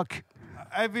fuck?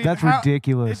 I mean, that's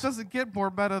ridiculous. It doesn't get more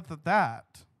meta than that.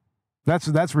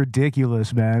 That's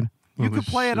ridiculous, man. You Holy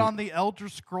can play it shit. on the Elder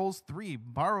Scrolls 3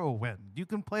 Morrowind. You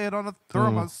can play it on a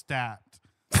thermostat.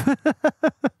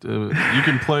 You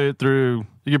can play it through.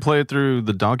 You can play it through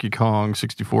the Donkey Kong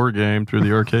 64 game through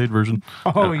the arcade version.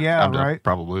 Oh, yeah, right.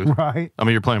 Probably. Right. I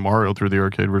mean, you're playing Mario through the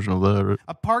arcade version of that, right?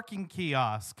 A parking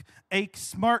kiosk, a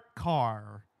smart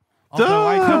car. Although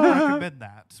I don't recommend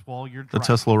that while you're The driving.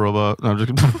 Tesla robot. No, I'm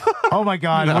just Oh, my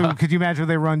God. No. Could you imagine if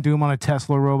they run Doom on a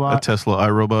Tesla robot? a Tesla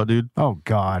iRobot, dude. Oh,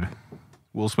 God.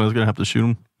 Will Smith's gonna have to shoot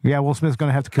him. Yeah, Will Smith's going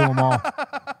to have to kill them all.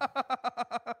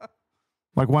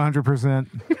 Like 100%.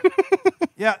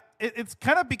 Yeah, it's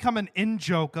kind of become an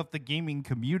in-joke of the gaming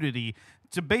community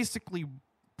to basically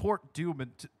port Doom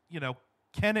and,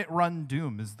 can it run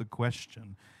Doom is the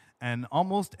question. And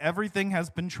almost everything has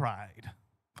been tried.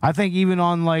 I think even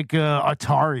on like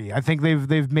Atari, I think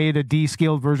they've made a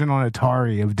descaled version on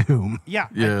Atari of Doom. Yeah,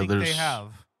 Yeah, I think they there's-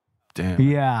 have. Damn.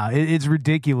 Yeah, it's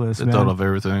ridiculous, They man. thought of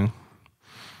everything.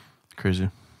 Crazy.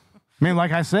 I mean,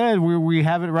 like I said, we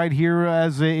have it right here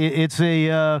as it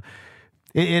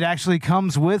actually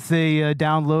comes with a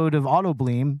download of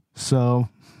AutoBleem. So,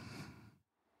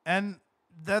 And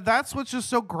that's what's just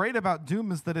so great about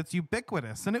Doom is that it's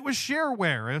ubiquitous, and it was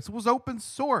shareware. It was open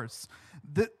source.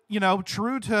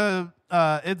 True to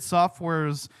id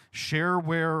Software's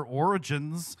shareware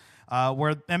origins,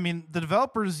 where the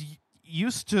developers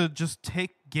used to just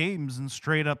take games and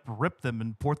straight up rip them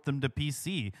and port them to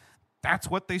PC. That's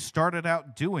what they started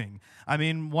out doing. I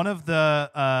mean, one of the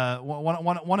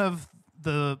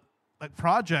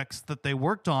projects that they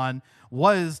worked on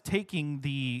was taking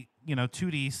the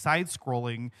 2D side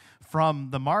scrolling from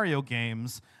the Mario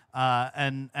games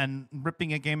and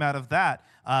ripping a game out of that.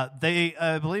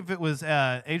 I believe it was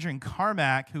Adrian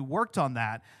Carmack who worked on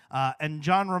that, and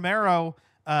John Romero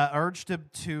urged him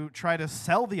to try to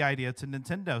sell the idea to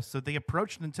Nintendo. So they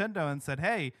approached Nintendo and said,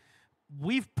 "Hey,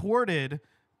 we've ported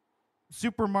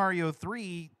Super Mario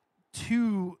 3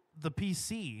 to the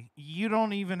PC. You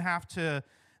don't even have to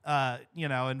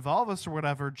involve us or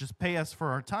whatever. Just pay us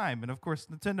for our time." And of course,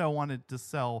 Nintendo wanted to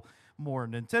sell more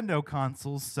Nintendo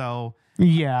consoles, so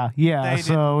yeah. They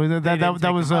So didn't that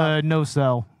was take 'em a up. no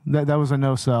sell. That was a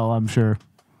no sell, I'm sure.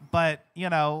 But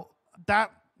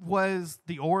that was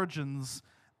the origins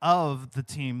of the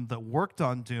team that worked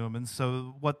on Doom. And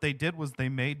so what they did was they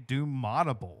made Doom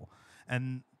moddable.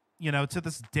 And to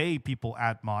this day, people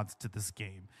add mods to this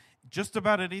game. Just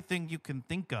about anything you can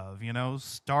think of,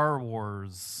 Star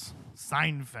Wars,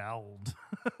 Seinfeld.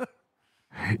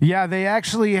 Yeah, they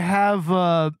actually have.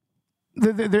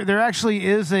 There actually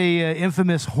is a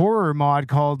infamous horror mod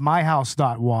called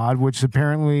MyHouse.wad, which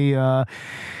apparently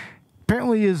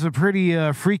is a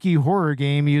pretty freaky horror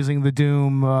game using the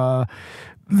Doom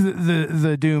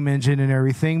the Doom engine and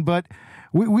everything. But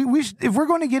we if we're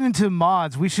going to get into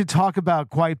mods, we should talk about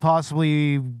quite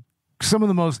possibly some of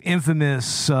the most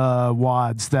infamous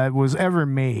WADs that was ever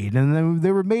made. And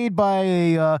they were made by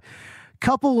a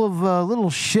couple of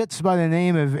little shits by the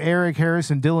name of Eric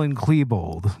Harris and Dylan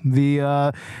Klebold,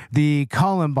 the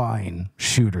Columbine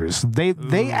shooters.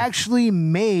 They actually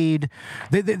made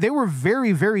they were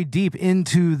very, very deep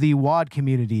into the WAD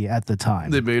community at the time.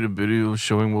 They made a video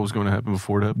showing what was going to happen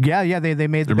before it happened. Yeah, they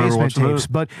made the Remember basement watching tapes,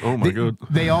 that? but Oh my God.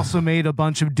 they also made a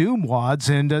bunch of Doom WADs,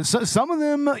 and some of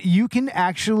them you can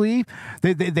actually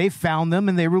they found them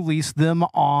and they released them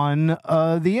on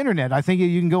the internet. I think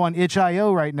you can go on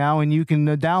itch.io right now and you can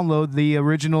download the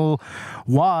original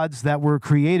WADs that were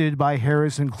created by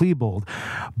Harris and Klebold.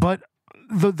 But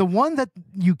the one that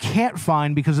you can't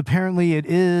find because apparently it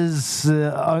is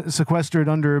sequestered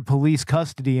under police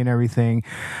custody and everything.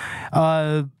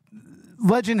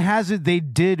 Legend has it they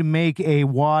did make a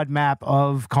WAD map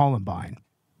of Columbine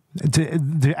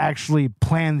to actually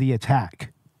plan the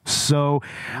attack. So,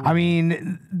 I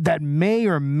mean, that may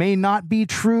or may not be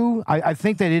true. I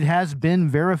think that it has been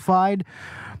verified,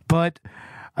 but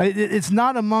it's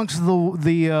not amongst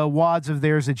the WADs of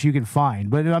theirs that you can find.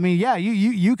 But I mean, yeah,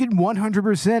 you can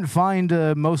 100%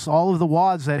 find most all of the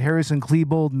WADs that Harris and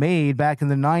Klebold made back in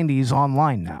the 90s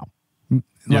online now.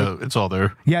 Yeah, it's all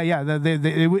there. Yeah.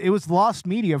 It was lost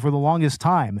media for the longest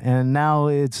time, and now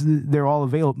they're all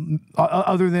available.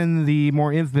 Other than the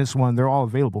more infamous one, they're all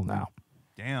available now.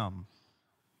 Damn.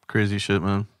 Crazy shit,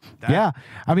 man. Yeah,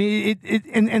 I mean,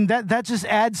 and that just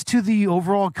adds to the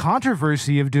overall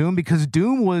controversy of Doom, because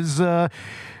Doom was like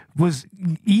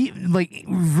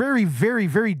very, very,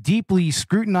 very deeply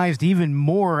scrutinized even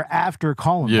more after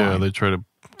Columbine. Yeah, they try to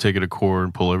take it to court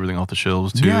and pull everything off the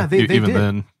shelves too. Yeah, they even did.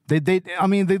 then. I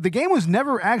mean, the game was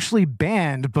never actually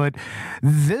banned, but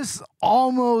this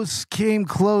almost came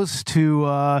close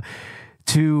to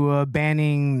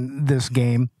banning this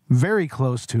game. Very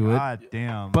close to it. God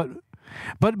damn. But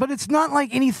But it's not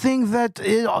like anything that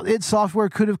id Software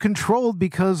could have controlled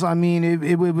because, I mean,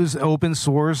 it was open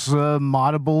source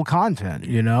moddable content,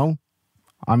 you know?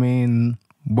 I mean,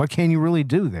 what can you really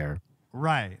do there?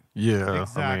 Right. Yeah.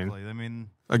 Exactly. I mean,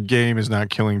 a game is not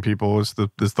killing people. It's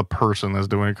the person that's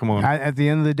doing it. Come on. At the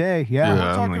end of the day, yeah.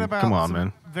 we're talking about come on, some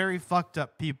man. very fucked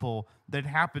up people that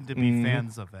happen to be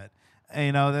fans of it. And,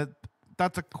 you know,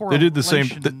 that's a They correlation. did the same.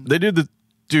 They did the.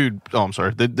 Dude, oh, I'm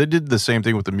sorry. They did the same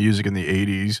thing with the music in the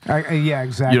 80s. Yeah,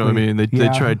 exactly. You know what I mean? They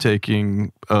tried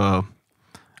taking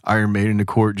Iron Maiden to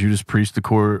court, Judas Priest to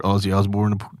court, Ozzy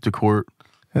Osbourne to court.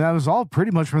 And that was all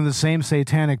pretty much from the same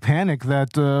satanic panic that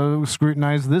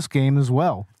scrutinized this game as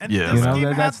well. And Yeah, this man.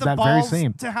 game That's had the that very balls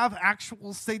same. to have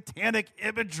actual satanic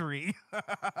imagery.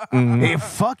 Hey,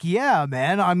 fuck yeah,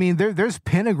 man. I mean, there's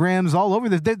pentagrams all over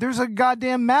this. There's a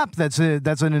goddamn map that's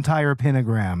an entire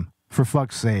pentagram, for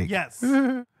fuck's sake. Yes.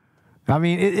 I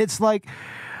mean, it's like,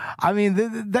 I mean,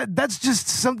 that's just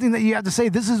something that you have to say.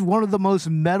 This is one of the most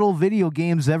metal video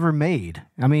games ever made.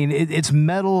 I mean, it's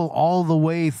metal all the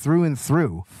way through and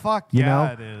through. Fuck You yeah, know?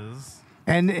 it is.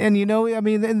 And you know, I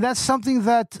mean, and that's something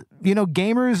that, you know,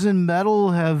 gamers and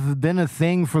metal have been a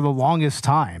thing for the longest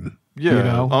time. Yeah, you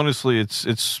know? honestly,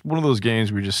 it's one of those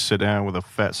games where you just sit down with a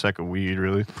fat sack of weed,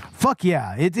 really. Fuck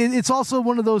yeah. It's also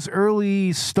one of those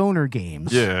early stoner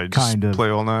games. Yeah, just kind of. play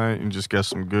all night and just get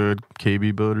some good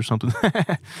KB bud or something.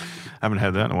 Haven't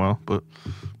had that in a while, but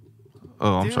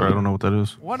I'm sorry, I don't know what that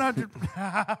is.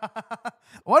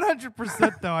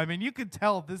 100% though. I mean, you could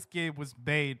tell this game was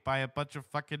made by a bunch of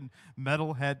fucking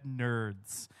metalhead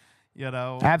nerds, you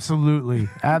know? Absolutely.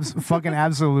 Fucking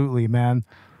absolutely, man.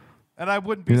 And I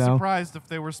wouldn't be You know? surprised if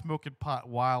they were smoking pot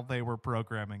while they were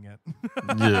programming it.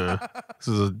 Yeah, this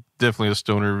is definitely a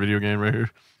stoner video game right here.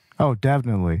 Oh,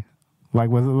 definitely. Like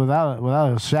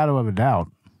without a shadow of a doubt.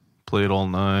 Play it all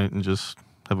night and just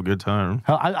have a good time.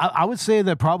 Hell, I would say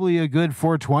that probably a good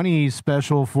 420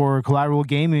 special for Collateral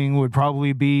Gaming would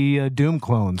probably be Doom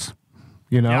clones.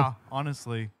 You know? Yeah,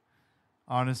 honestly,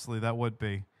 that would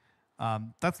be.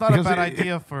 That's not Because a bad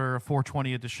idea for a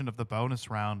 420 edition of the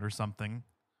bonus round or something.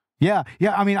 Yeah.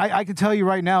 I mean, I can tell you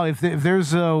right now, if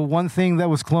there's one thing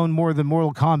that was cloned more than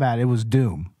Mortal Kombat, it was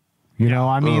Doom. You know,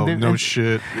 I mean, no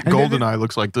shit. GoldenEye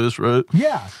looks like this, right?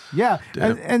 Yeah.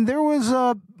 Damn. And there was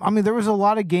there was a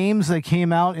lot of games that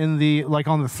came out in the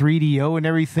on the 3DO and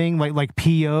everything, like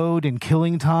PO'd and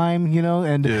Killing Time, you know,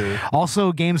 and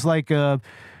also games like Duke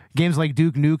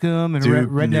Nukem and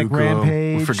Redneck Nukem.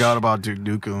 Rampage. We forgot about Duke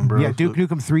Nukem, bro. Yeah, Duke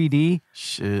Nukem 3D.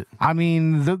 Shit. I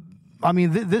mean, this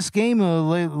game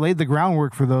laid the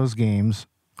groundwork for those games,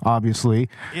 obviously.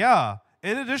 Yeah.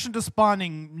 In addition to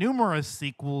spawning numerous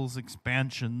sequels,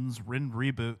 expansions, and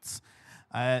reboots,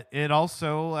 it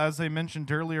also, as I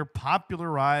mentioned earlier,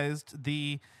 popularized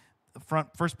the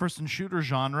first-person shooter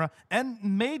genre and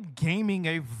made gaming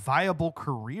a viable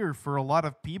career for a lot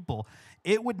of people.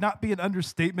 It would not be an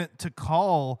understatement to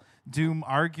call Doom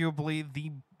arguably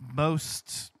the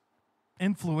most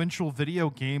influential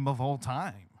video game of all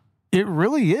time. It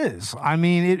really is. I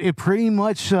mean, it pretty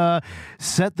much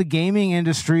set the gaming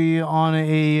industry on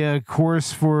a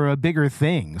course for bigger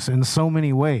things in so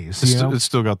many ways. It's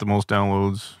still got the most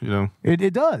downloads, you know?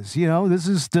 It does. You know, this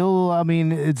is still, I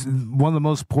mean, it's one of the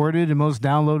most ported and most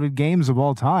downloaded games of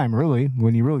all time, really,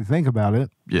 when you really think about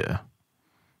it. Yeah.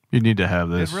 You need to have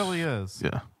this. It really is.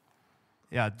 Yeah.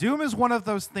 Yeah, Doom is one of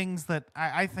those things that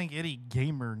I think any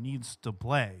gamer needs to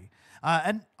play.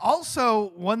 And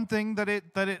also,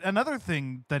 another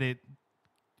thing that it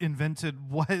invented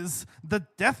was the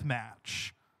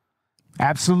deathmatch.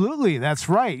 Absolutely, that's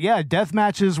right. Yeah, death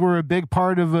matches were a big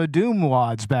part of Doom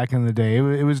WODs back in the day.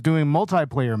 It was doing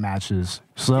multiplayer matches.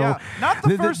 So yeah, not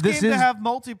the first game to is have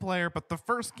multiplayer, but the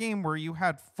first game where you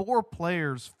had 4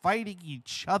 players fighting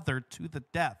each other to the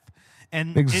death.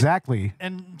 And exactly.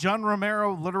 And John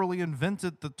Romero literally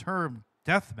invented the term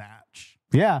deathmatch.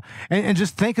 Yeah, and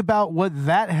just think about what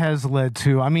that has led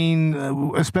to. I mean,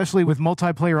 especially with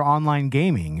multiplayer online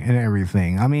gaming and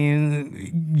everything. I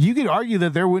mean, you could argue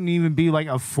that there wouldn't even be like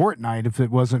a Fortnite if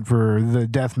it wasn't for the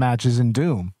death matches in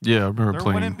Doom. Yeah, I remember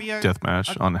playing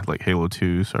deathmatch on like Halo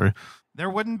 2, sorry. There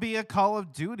wouldn't be a Call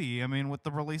of Duty. I mean, with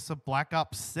the release of Black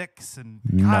Ops 6, and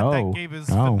God, that game is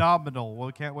phenomenal. Well,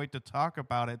 we can't wait to talk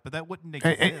about it, but that wouldn't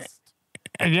exist.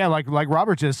 And yeah, like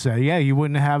Robert just said, yeah, you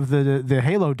wouldn't have the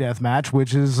Halo deathmatch,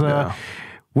 which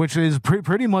is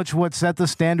pretty much what set the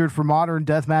standard for modern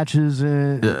death matches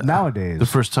nowadays. The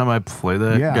first time I played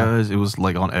that, guys, it was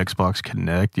like on Xbox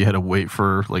Connect. You had to wait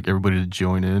for like everybody to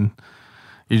join in.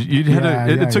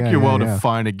 It took you a while to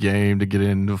find a game to get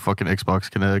into fucking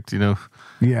Xbox Connect, you know?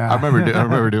 Yeah. I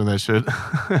remember doing that shit.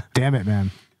 Damn it,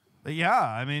 man. Yeah,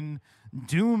 I mean,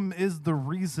 Doom is the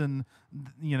reason,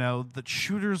 that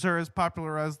shooters are as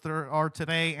popular as they are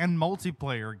today, and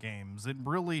multiplayer games. It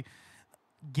really,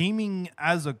 gaming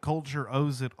as a culture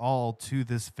owes it all to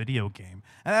this video game.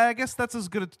 And I guess that's as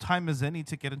good a time as any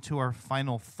to get into our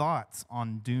final thoughts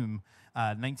on Doom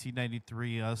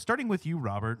 1993. Starting with you,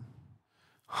 Robert.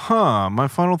 My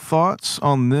final thoughts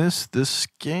on this. This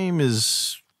game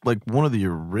is like one of the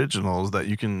originals that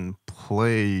you can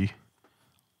play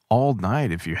all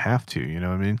night if you have to, you know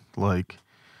what I mean? Like,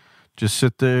 just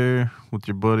sit there with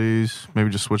your buddies, maybe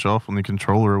just switch off on the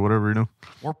controller or whatever,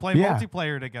 Or play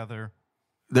multiplayer together.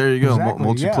 There you go, Exactly,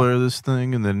 multiplayer this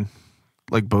thing, and then,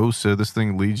 like Beau said, this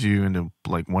thing leads you into,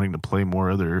 like, wanting to play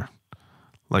more other,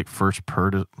 like,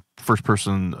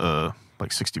 first-person,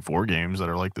 like, 64 games that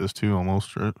are like this, too,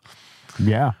 almost, right?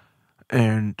 Yeah.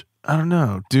 And, I don't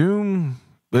know, Doom,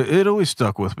 it always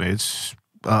stuck with me. It's,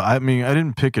 I mean, I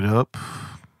didn't pick it up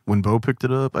when Beau picked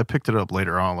it up. I picked it up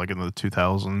later on, like in the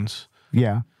 2000s.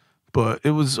 Yeah. But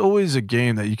it was always a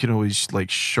game that you can always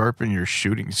like sharpen your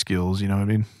shooting skills, you know what I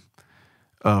mean?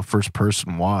 First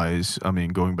person wise, I mean,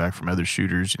 going back from other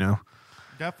shooters,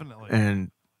 Definitely.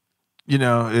 And,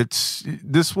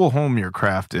 this will hone your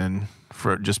craft in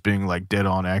for just being like dead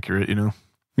on accurate,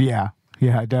 Yeah.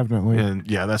 Yeah, definitely. And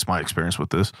yeah, that's my experience with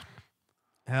this.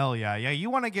 Hell yeah. Yeah, you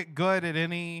want to get good at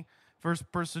any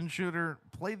first-person shooter,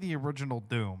 play the original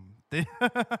Doom.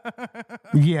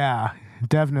 Yeah,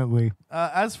 definitely.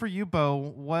 As for you, Beau,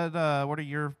 what are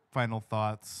your final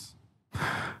thoughts?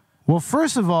 Well,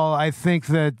 first of all, I think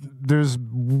that there's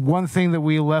one thing that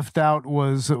we left out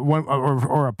was one,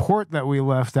 or a port that we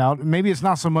left out. Maybe it's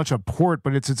not so much a port,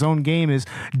 but it's its own game, is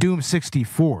Doom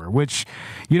 64, which,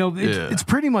 it's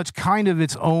pretty much kind of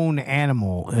its own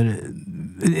animal.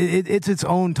 It's its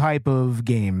own type of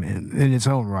game in its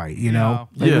own right, Yeah,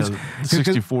 the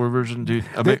 64 version, dude.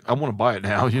 I want to buy it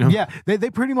now, Yeah,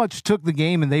 they pretty much took the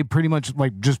game and they pretty much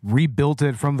like just rebuilt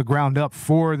it from the ground up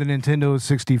for the Nintendo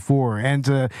 64 and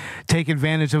to take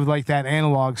advantage of like that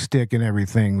analog stick and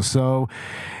everything. So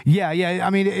yeah, I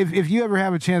mean, if you ever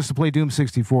have a chance to play Doom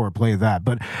 64, play that.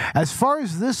 But as far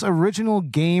as this original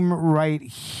game right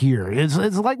here, it's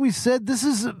like we said, this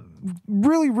is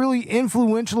really, really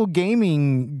influential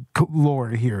gaming lore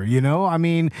here, I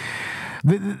mean,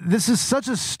 this is such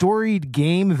a storied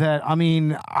game that, I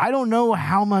mean, I don't know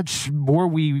how much more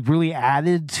we really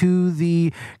added to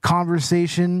the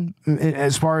conversation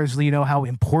as far as, how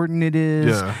important it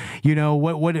is,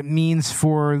 what it means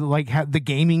for, like, the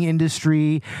gaming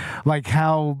industry, like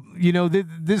how,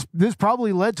 this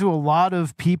probably led to a lot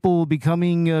of people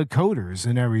becoming coders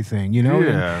and everything,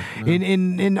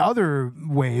 in other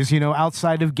ways,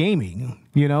 outside of gaming,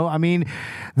 I mean,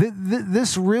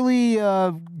 this really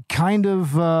kind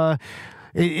of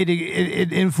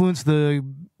it influenced the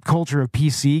culture of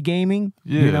PC gaming.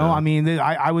 I mean,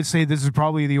 I would say this is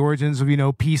probably the origins of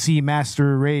PC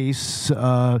Master Race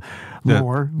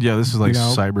lore. Yeah, this is like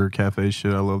cyber cafe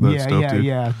shit. I love that stuff, dude.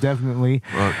 Yeah, definitely.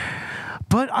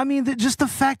 But I mean, just the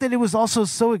fact that it was also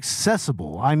so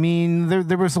accessible. I mean,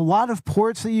 there was a lot of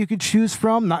ports that you could choose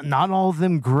from. Not all of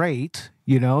them great,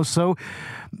 So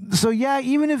yeah,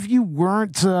 even if you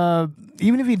weren't,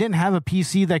 even if you didn't have a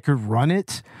PC that could run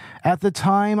it at the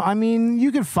time, I mean,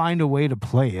 you could find a way to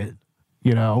play it.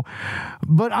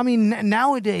 But I mean,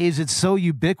 nowadays it's so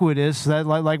ubiquitous that,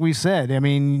 like we said, I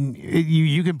mean,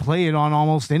 you can play it on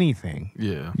almost anything.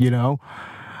 Yeah.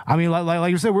 I mean,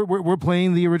 like you said, we're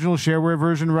playing the original shareware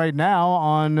version right now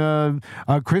on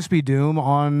Crispy Doom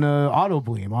on Auto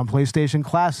Bleem on PlayStation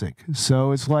Classic.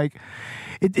 So it's like,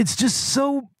 it's just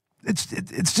so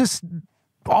it's just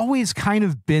always kind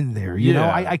of been there. You know,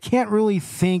 I can't really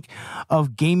think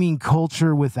of gaming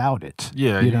culture without it.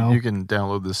 Yeah, you can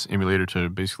download this emulator to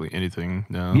basically anything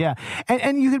now. Yeah,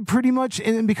 and you can pretty much,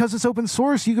 and because it's open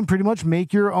source, you can pretty much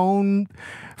make your own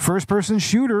first-person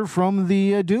shooter from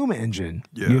the Doom engine.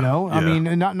 Yeah, I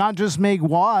mean, not just make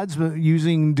WADs, but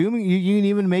using Doom, you can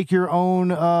even make your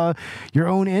own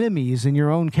enemies and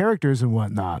your own characters and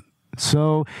whatnot.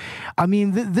 So, I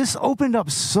mean, this opened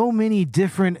up so many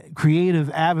different creative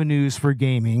avenues for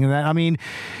gaming. That, I mean,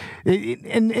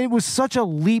 it was such a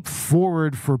leap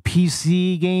forward for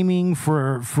PC gaming,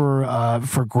 for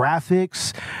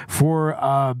graphics,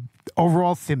 for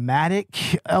overall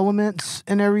thematic elements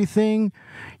and everything,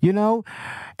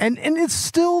 and it's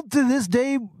still to this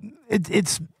day,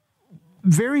 it's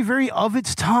very, very of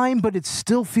its time, but it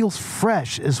still feels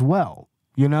fresh as well.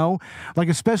 Like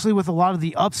especially with a lot of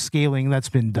the upscaling that's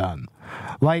been done.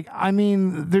 Like, I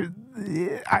mean,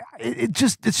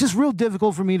 it's just real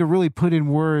difficult for me to really put in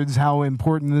words how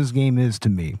important this game is to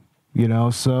me.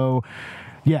 So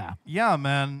Yeah. Yeah,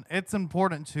 man, it's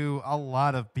important to a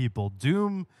lot of people.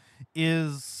 Doom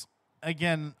is,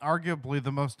 again, arguably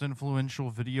the most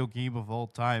influential video game of all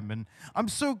time, and I'm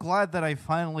so glad that I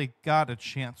finally got a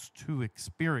chance to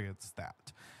experience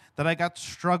that I got to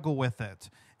struggle with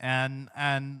it and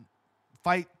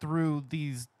fight through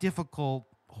these difficult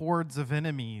hordes of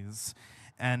enemies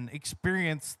and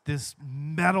experience this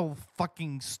metal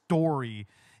fucking story,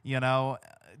 you know,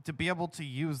 to be able to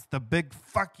use the big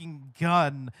fucking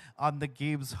gun on the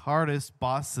game's hardest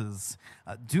bosses.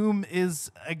 Doom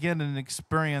is, again, an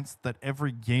experience that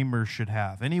every gamer should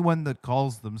have. Anyone that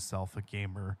calls themselves a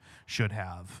gamer should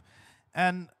have.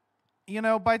 And, you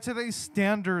know, by today's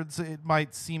standards, it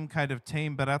might seem kind of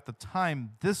tame, but at the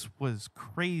time, this was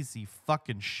crazy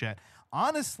fucking shit.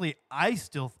 Honestly, I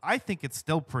think it's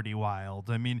still pretty wild.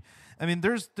 I mean,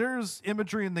 there's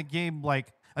imagery in the game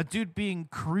like a dude being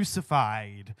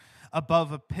crucified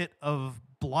above a pit of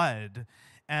blood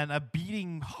and a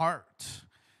beating heart.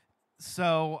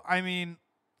 So, I mean,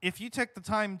 if you take the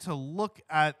time to look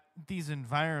at these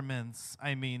environments,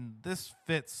 I mean, this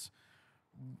fits,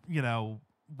 you know,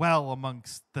 well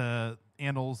amongst the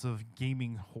annals of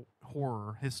gaming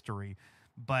horror history.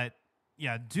 But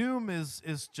yeah, Doom is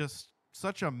just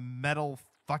such a metal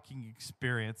fucking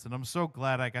experience, and I'm so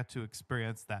glad I got to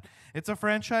experience that. It's a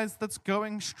franchise that's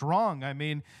going strong. I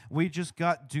mean, we just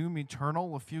got Doom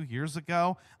Eternal a few years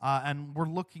ago, and we're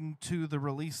looking to the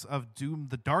release of Doom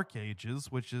The Dark Ages,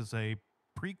 which is a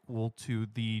prequel to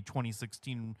the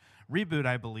 2016 reboot,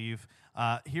 I believe,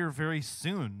 here very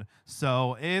soon.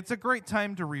 So it's a great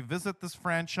time to revisit this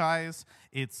franchise.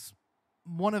 It's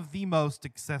one of the most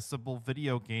accessible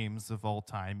video games of all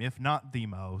time, if not the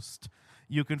most.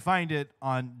 You can find it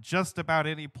on just about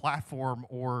any platform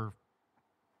or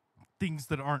things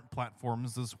that aren't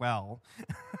platforms as well.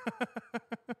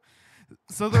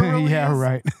 So there really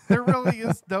there really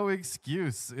is no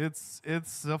excuse. It's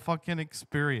a fucking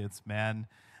experience, man.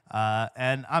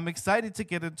 And I'm excited to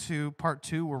get into part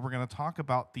 2 where we're going to talk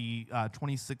about the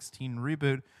 2016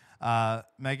 reboot.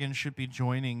 Megan should be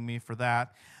joining me for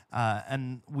that.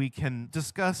 And we can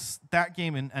discuss that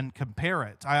game and compare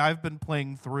it. I've been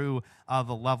playing through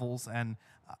the levels, and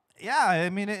yeah, I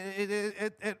mean,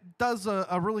 it does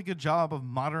a really good job of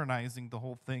modernizing the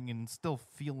whole thing and still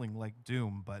feeling like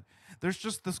Doom. But there's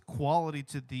just this quality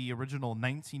to the original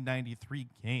 1993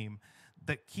 game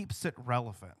that keeps it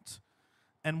relevant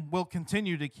and will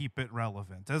continue to keep it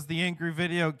relevant. As the Angry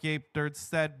Video Game Nerd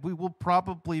said, we will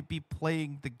probably be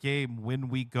playing the game when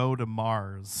we go to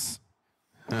Mars.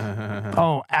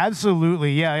 Oh,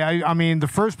 absolutely. Yeah, I mean, the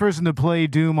first person to play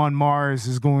Doom on Mars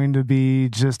is going to be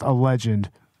just a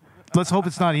legend. Let's hope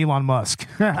it's not Elon Musk.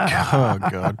 Oh,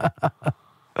 God.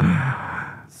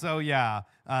 So, yeah,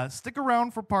 stick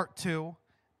around for part 2.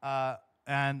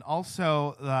 And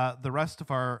also the rest of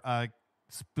our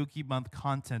Spooky Month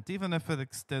content, even if it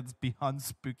extends beyond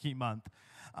Spooky Month.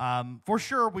 For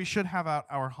sure, we should have out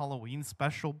our Halloween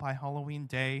special by Halloween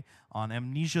Day on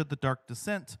Amnesia: The Dark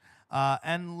Descent.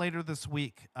 And later this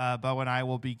week, Beau and I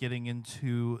will be getting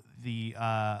into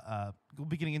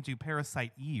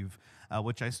Parasite Eve,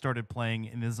 which I started playing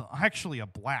and is actually a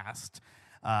blast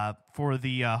for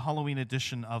the Halloween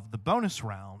edition of the bonus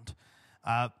round.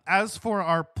 As for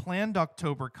our planned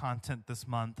October content this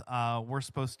month, we're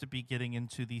supposed to be getting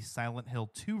into the Silent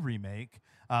Hill 2 remake.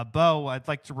 Beau, I'd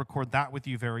like to record that with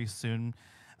you very soon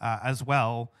as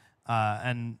well.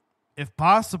 And if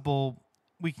possible,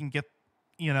 we can get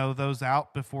those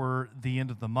out before the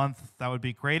end of the month. That would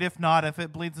be great. If not, if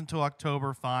it bleeds into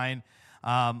October, fine.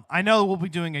 I know we'll be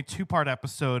doing a 2-part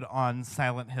episode on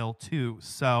Silent Hill 2.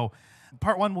 So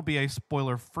part 1 will be a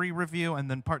spoiler-free review, and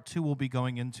then part 2 will be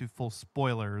going into full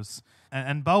spoilers.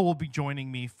 And Beau will be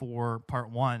joining me for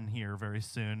part 1 here very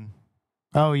soon.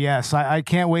 Oh, yes. I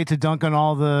can't wait to dunk on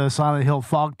all the Silent Hill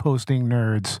fog posting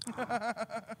nerds.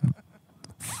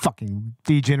 Fucking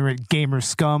degenerate gamer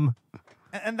scum.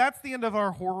 And that's the end of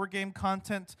our horror game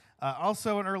content.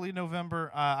 Also, in early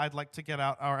November, I'd like to get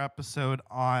out our episode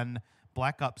on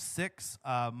Black Ops 6.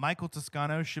 Michael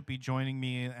Toscano should be joining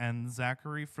me and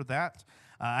Zachary for that.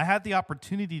 I had the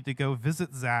opportunity to go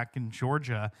visit Zach in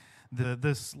Georgia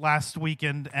this last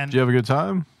weekend. And did you have a good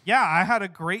time? Yeah, I had a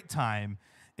great time.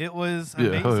 It was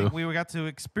amazing. We got to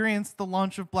experience the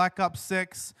launch of Black Ops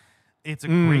 6. It's a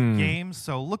great game,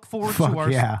 so look forward to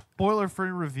our spoiler-free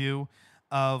review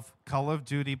of Call of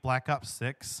Duty Black Ops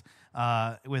 6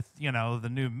 with, the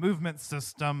new movement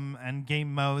system and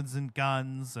game modes and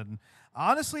guns. And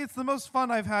honestly, it's the most fun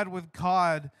I've had with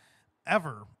COD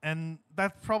ever. And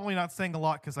that's probably not saying a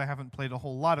lot because I haven't played a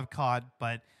whole lot of COD,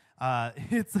 but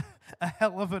It's a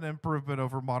hell of an improvement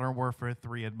over Modern Warfare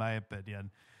 3, in my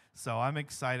opinion. So I'm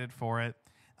excited for it.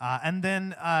 And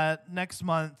then next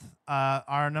month,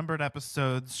 our numbered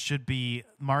episodes should be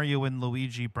Mario and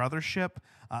Luigi Brothership.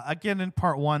 Again, in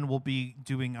part 1, we'll be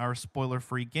doing our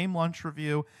spoiler-free game launch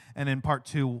review. And in part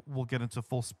 2, we'll get into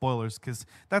full spoilers because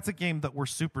that's a game that we're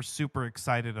super, super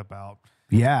excited about.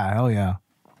 Yeah, hell yeah.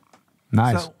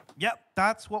 Nice. So, yep,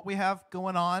 that's what we have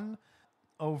going on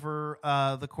over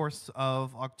the course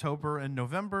of October and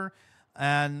November.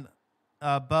 And,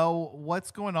 Beau,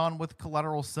 what's going on with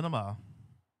Collateral Cinema?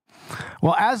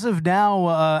 Well, as of now,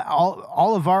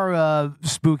 all of our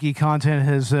spooky content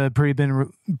has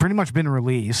pretty much been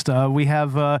released. We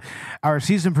have our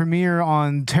season premiere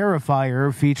on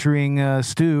Terrifier featuring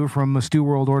Stu from Stu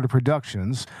World Order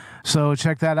Productions. So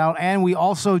check that out. And we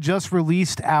also just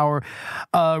released our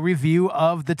review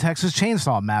of the Texas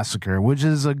Chainsaw Massacre, which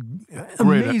is a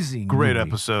amazing, great movie.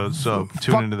 Episode. So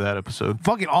tune into that episode.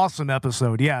 Fucking awesome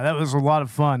episode. Yeah, that was a lot of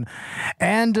fun.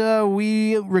 And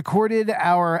we recorded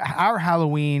our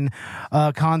Halloween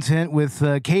content with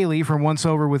Kaylee from Once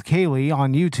Over with Kaylee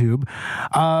on YouTube.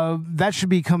 That should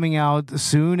be coming out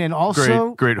soon. And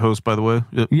also, great host, by the way.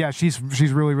 Yep. Yeah, she's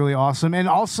really, really awesome. And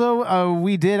also,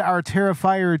 we did our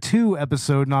Terrifier 2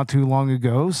 episode not too long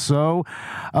ago. So,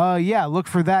 yeah, look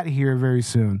for that here very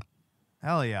soon.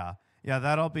 Hell yeah. Yeah,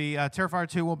 that'll be Terrifier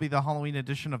 2 will be the Halloween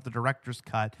edition of the director's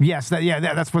cut. Yes,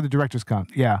 that's for the director's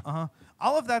cut. Yeah.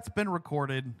 All of that's been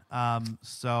recorded,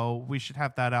 so we should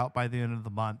have that out by the end of the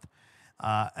month.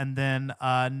 And then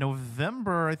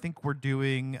November, I think we're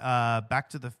doing Back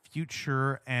to the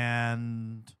Future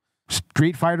and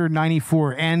Street Fighter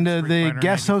 94. And the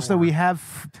guest host that we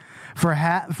have for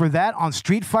that on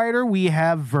Street Fighter, we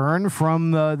have Vern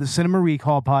from the Cinema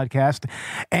Recall podcast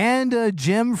and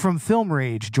Jim from Film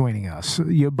Rage joining us.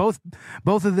 Both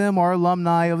of them are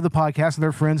alumni of the podcast.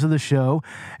 They're friends of the show,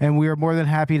 and we are more than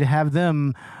happy to have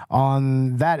them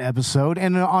on that episode.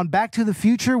 And on Back to the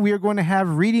Future, we are going to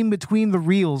have Reading Between the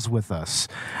Reels with us.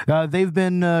 They've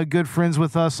been good friends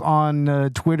with us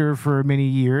on Twitter for many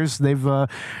years. They've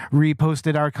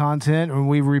reposted our content, and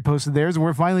we've reposted theirs, and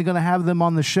we're finally going to have them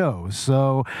on the show.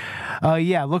 So,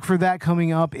 yeah, look for that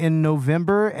coming up in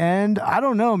November. And I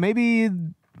don't know, maybe...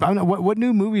 I don't know what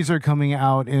new movies are coming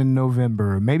out in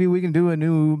November. Maybe we can do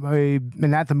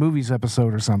an At the Movies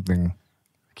episode or something.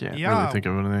 Can't really think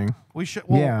of anything. We should.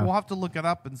 We'll have to look it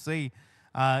up and see.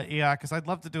 Because I'd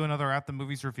love to do another At the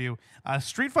Movies review.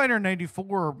 Street Fighter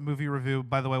 94 movie review,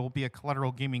 by the way, will be a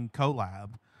Collateral Gaming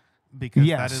collab because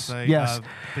that is a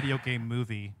video game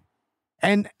movie.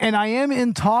 And I am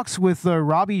in talks with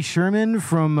Robbie Sherman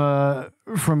from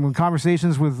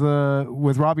Conversations with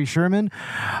Robbie Sherman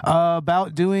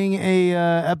about doing a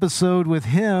episode with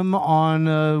him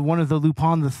on one of the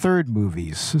Lupin the Third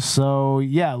movies. So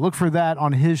yeah, look for that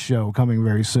on his show coming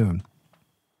very soon.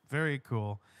 Very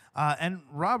cool. And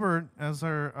Robert, as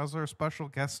our special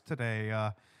guest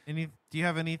today, do you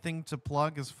have anything to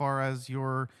plug as far as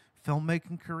your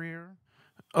filmmaking career?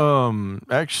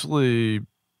 Actually,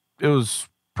 it was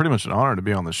pretty much an honor to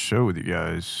be on the show with you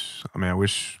guys. I mean, I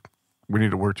wish we need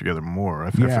to work together more.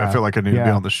 I feel like I need to be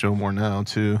on the show more now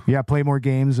too. Yeah, play more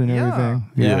games and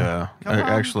everything. Yeah. Come on,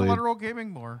 actually, Collateral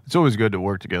Gaming more. It's always good to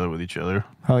work together with each other.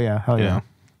 Hell yeah.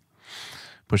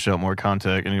 Push out more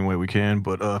contact any way we can.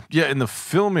 But in the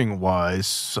filming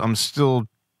wise, I'm still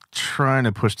trying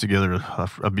to push together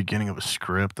a beginning of a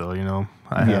script though. You know,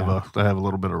 I have a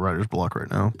little bit of writer's block right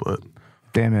now, but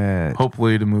damn it,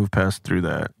 hopefully to move past through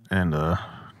that and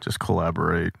just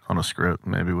collaborate on a script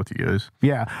maybe with you guys.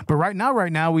 Yeah, but right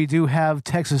now we do have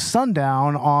Texas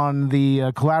Sundown on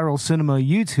the Collateral Cinema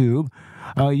YouTube.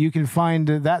 You can find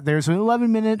that there's an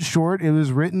 11-minute short. It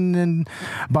was written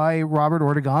by Robert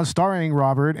Ortegon, starring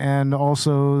Robert and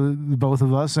also both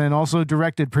of us, and also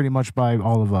directed pretty much by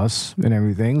all of us and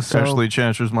everything. So, Ashley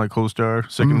Chancellor's my co-star,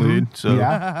 second lead. So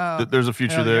there's a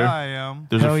future there. Yeah, I am.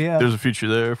 There's a future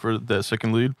there for that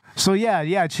second lead. So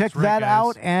check that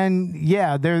out. And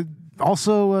they're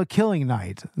also Killing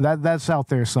Night. That's out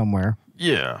there somewhere.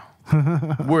 Yeah.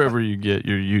 Wherever you get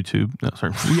your YouTube. No,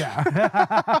 sorry. Yeah.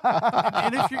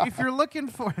 And if you're looking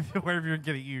for wherever you're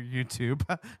getting your YouTube,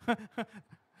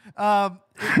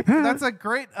 that's a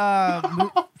great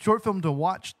short film to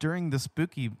watch during the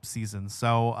spooky season.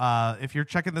 So if you're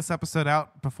checking this episode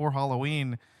out before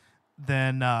Halloween,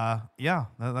 then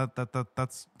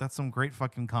that's some great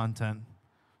fucking content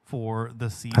for the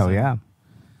season. Hell yeah.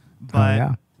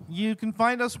 But you can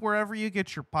find us wherever you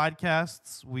get your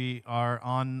podcasts. We are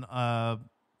on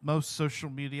most social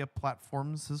media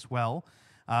platforms as well.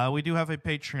 We do have a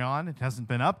Patreon. It hasn't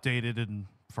been updated in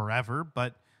forever,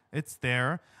 but It's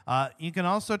there. You can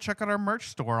also check out our merch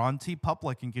store on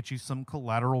TeePublic and get you some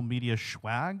Collateral Media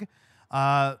swag.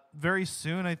 Very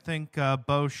soon, I think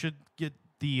Beau should get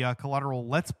the Collateral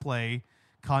Let's Play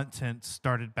content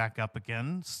started back up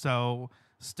again. So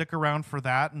stick around for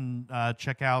that and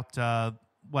check out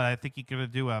what I think you're going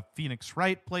to do a Phoenix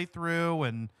Wright playthrough.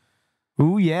 And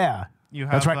Ooh, yeah. you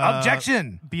have That's right.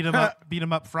 Objection! Beat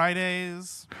 'em up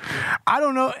Fridays. I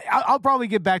don't know. I'll probably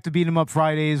get back to Beat 'em up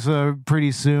Fridays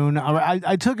pretty soon.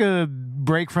 I took a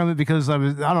break from it because I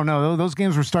don't know. Those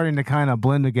games were starting to kind of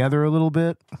blend together a little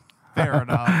bit. Fair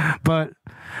enough.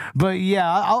 But yeah,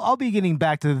 I'll be getting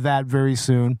back to that very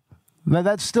soon.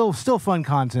 That's still fun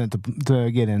content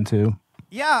to get into.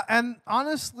 Yeah, and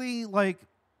honestly, like,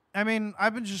 I mean,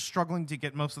 I've been just struggling to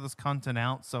get most of this content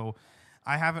out, so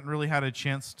I haven't really had a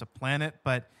chance to plan it.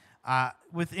 But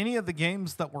with any of the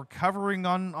games that we're covering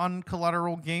on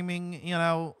Collateral Gaming, you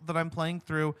know, that I'm playing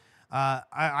through,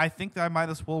 I think that I might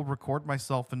as well record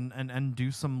myself and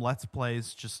do some Let's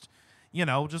Plays, just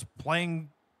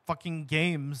playing fucking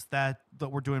games that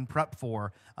we're doing prep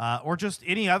for, or just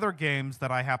any other games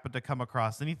that I happen to come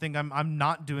across, anything I'm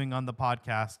not doing on the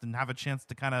podcast, and have a chance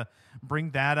to kind of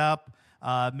bring that up.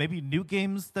 Maybe new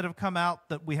games that have come out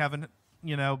that we haven't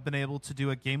been able to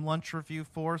do a game lunch review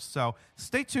for. So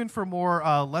stay tuned for more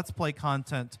Let's Play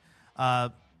content.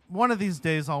 One of these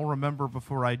days I'll remember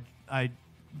before I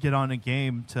get on a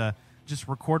game to just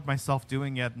record myself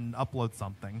doing it and upload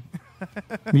something.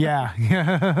 Yeah,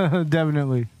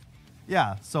 definitely.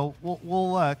 Yeah, so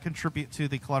we'll contribute to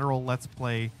the Collateral Let's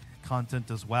Play content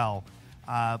as well.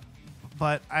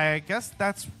 But I guess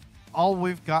that's all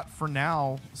we've got for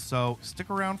now. So stick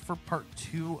around for part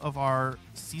 2 of our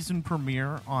season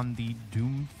premiere on the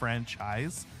Doom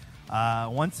franchise.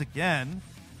 Once again,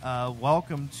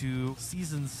 welcome to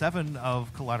season 7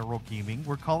 of Collateral Gaming.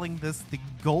 We're calling this the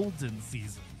Golden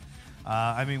Season.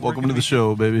 Welcome to the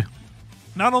show, baby.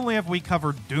 Not only have we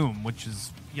covered Doom, which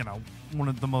is, one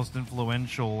of the most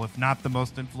influential, if not the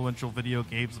most influential video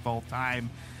games of all time,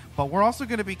 but we're also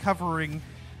going to be covering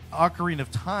Ocarina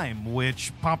of Time,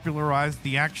 which popularized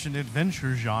the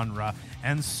action-adventure genre,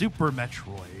 and Super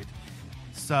Metroid.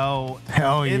 So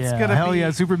Hell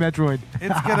yeah, Super Metroid.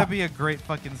 It's going to be a great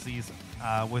fucking season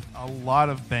with a lot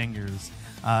of bangers,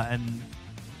 and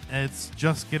it's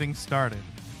just getting started.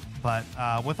 But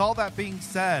with all that being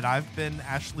said, I've been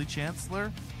Ashley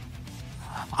Chancellor.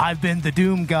 I've been the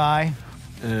Doom guy.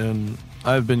 And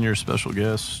I've been your special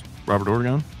guest, Robert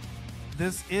Oregon.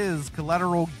 This is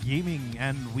Collateral Gaming,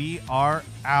 and we are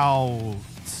out.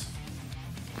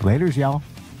 Laters, y'all.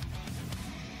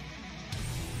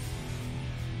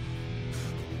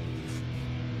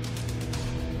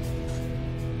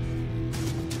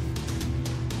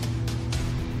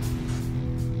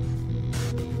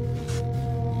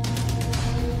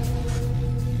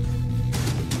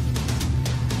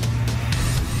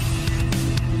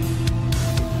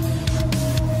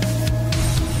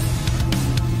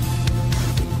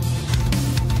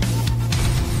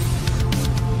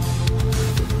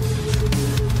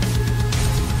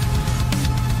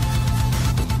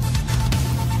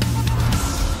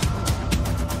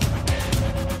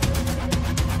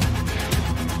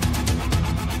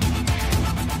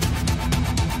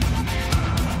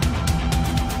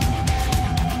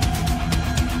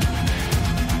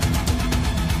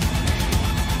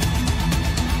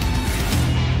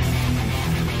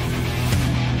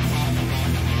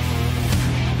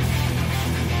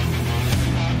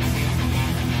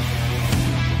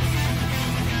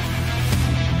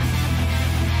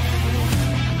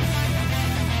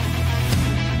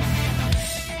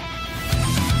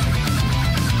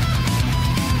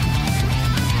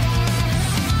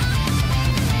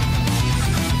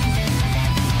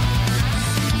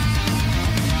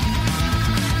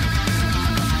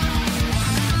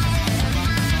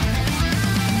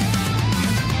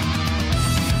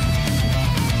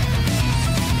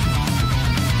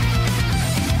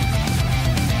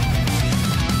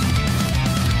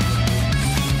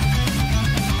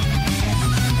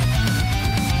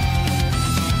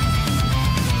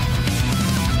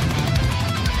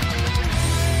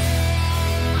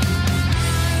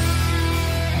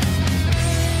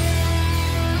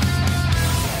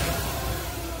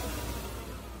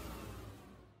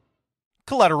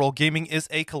 Collateral Gaming is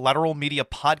a Collateral Media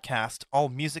podcast. All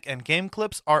music and game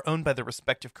clips are owned by their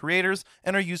respective creators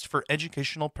and are used for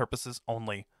educational purposes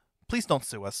only. Please don't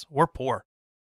sue us. We're poor.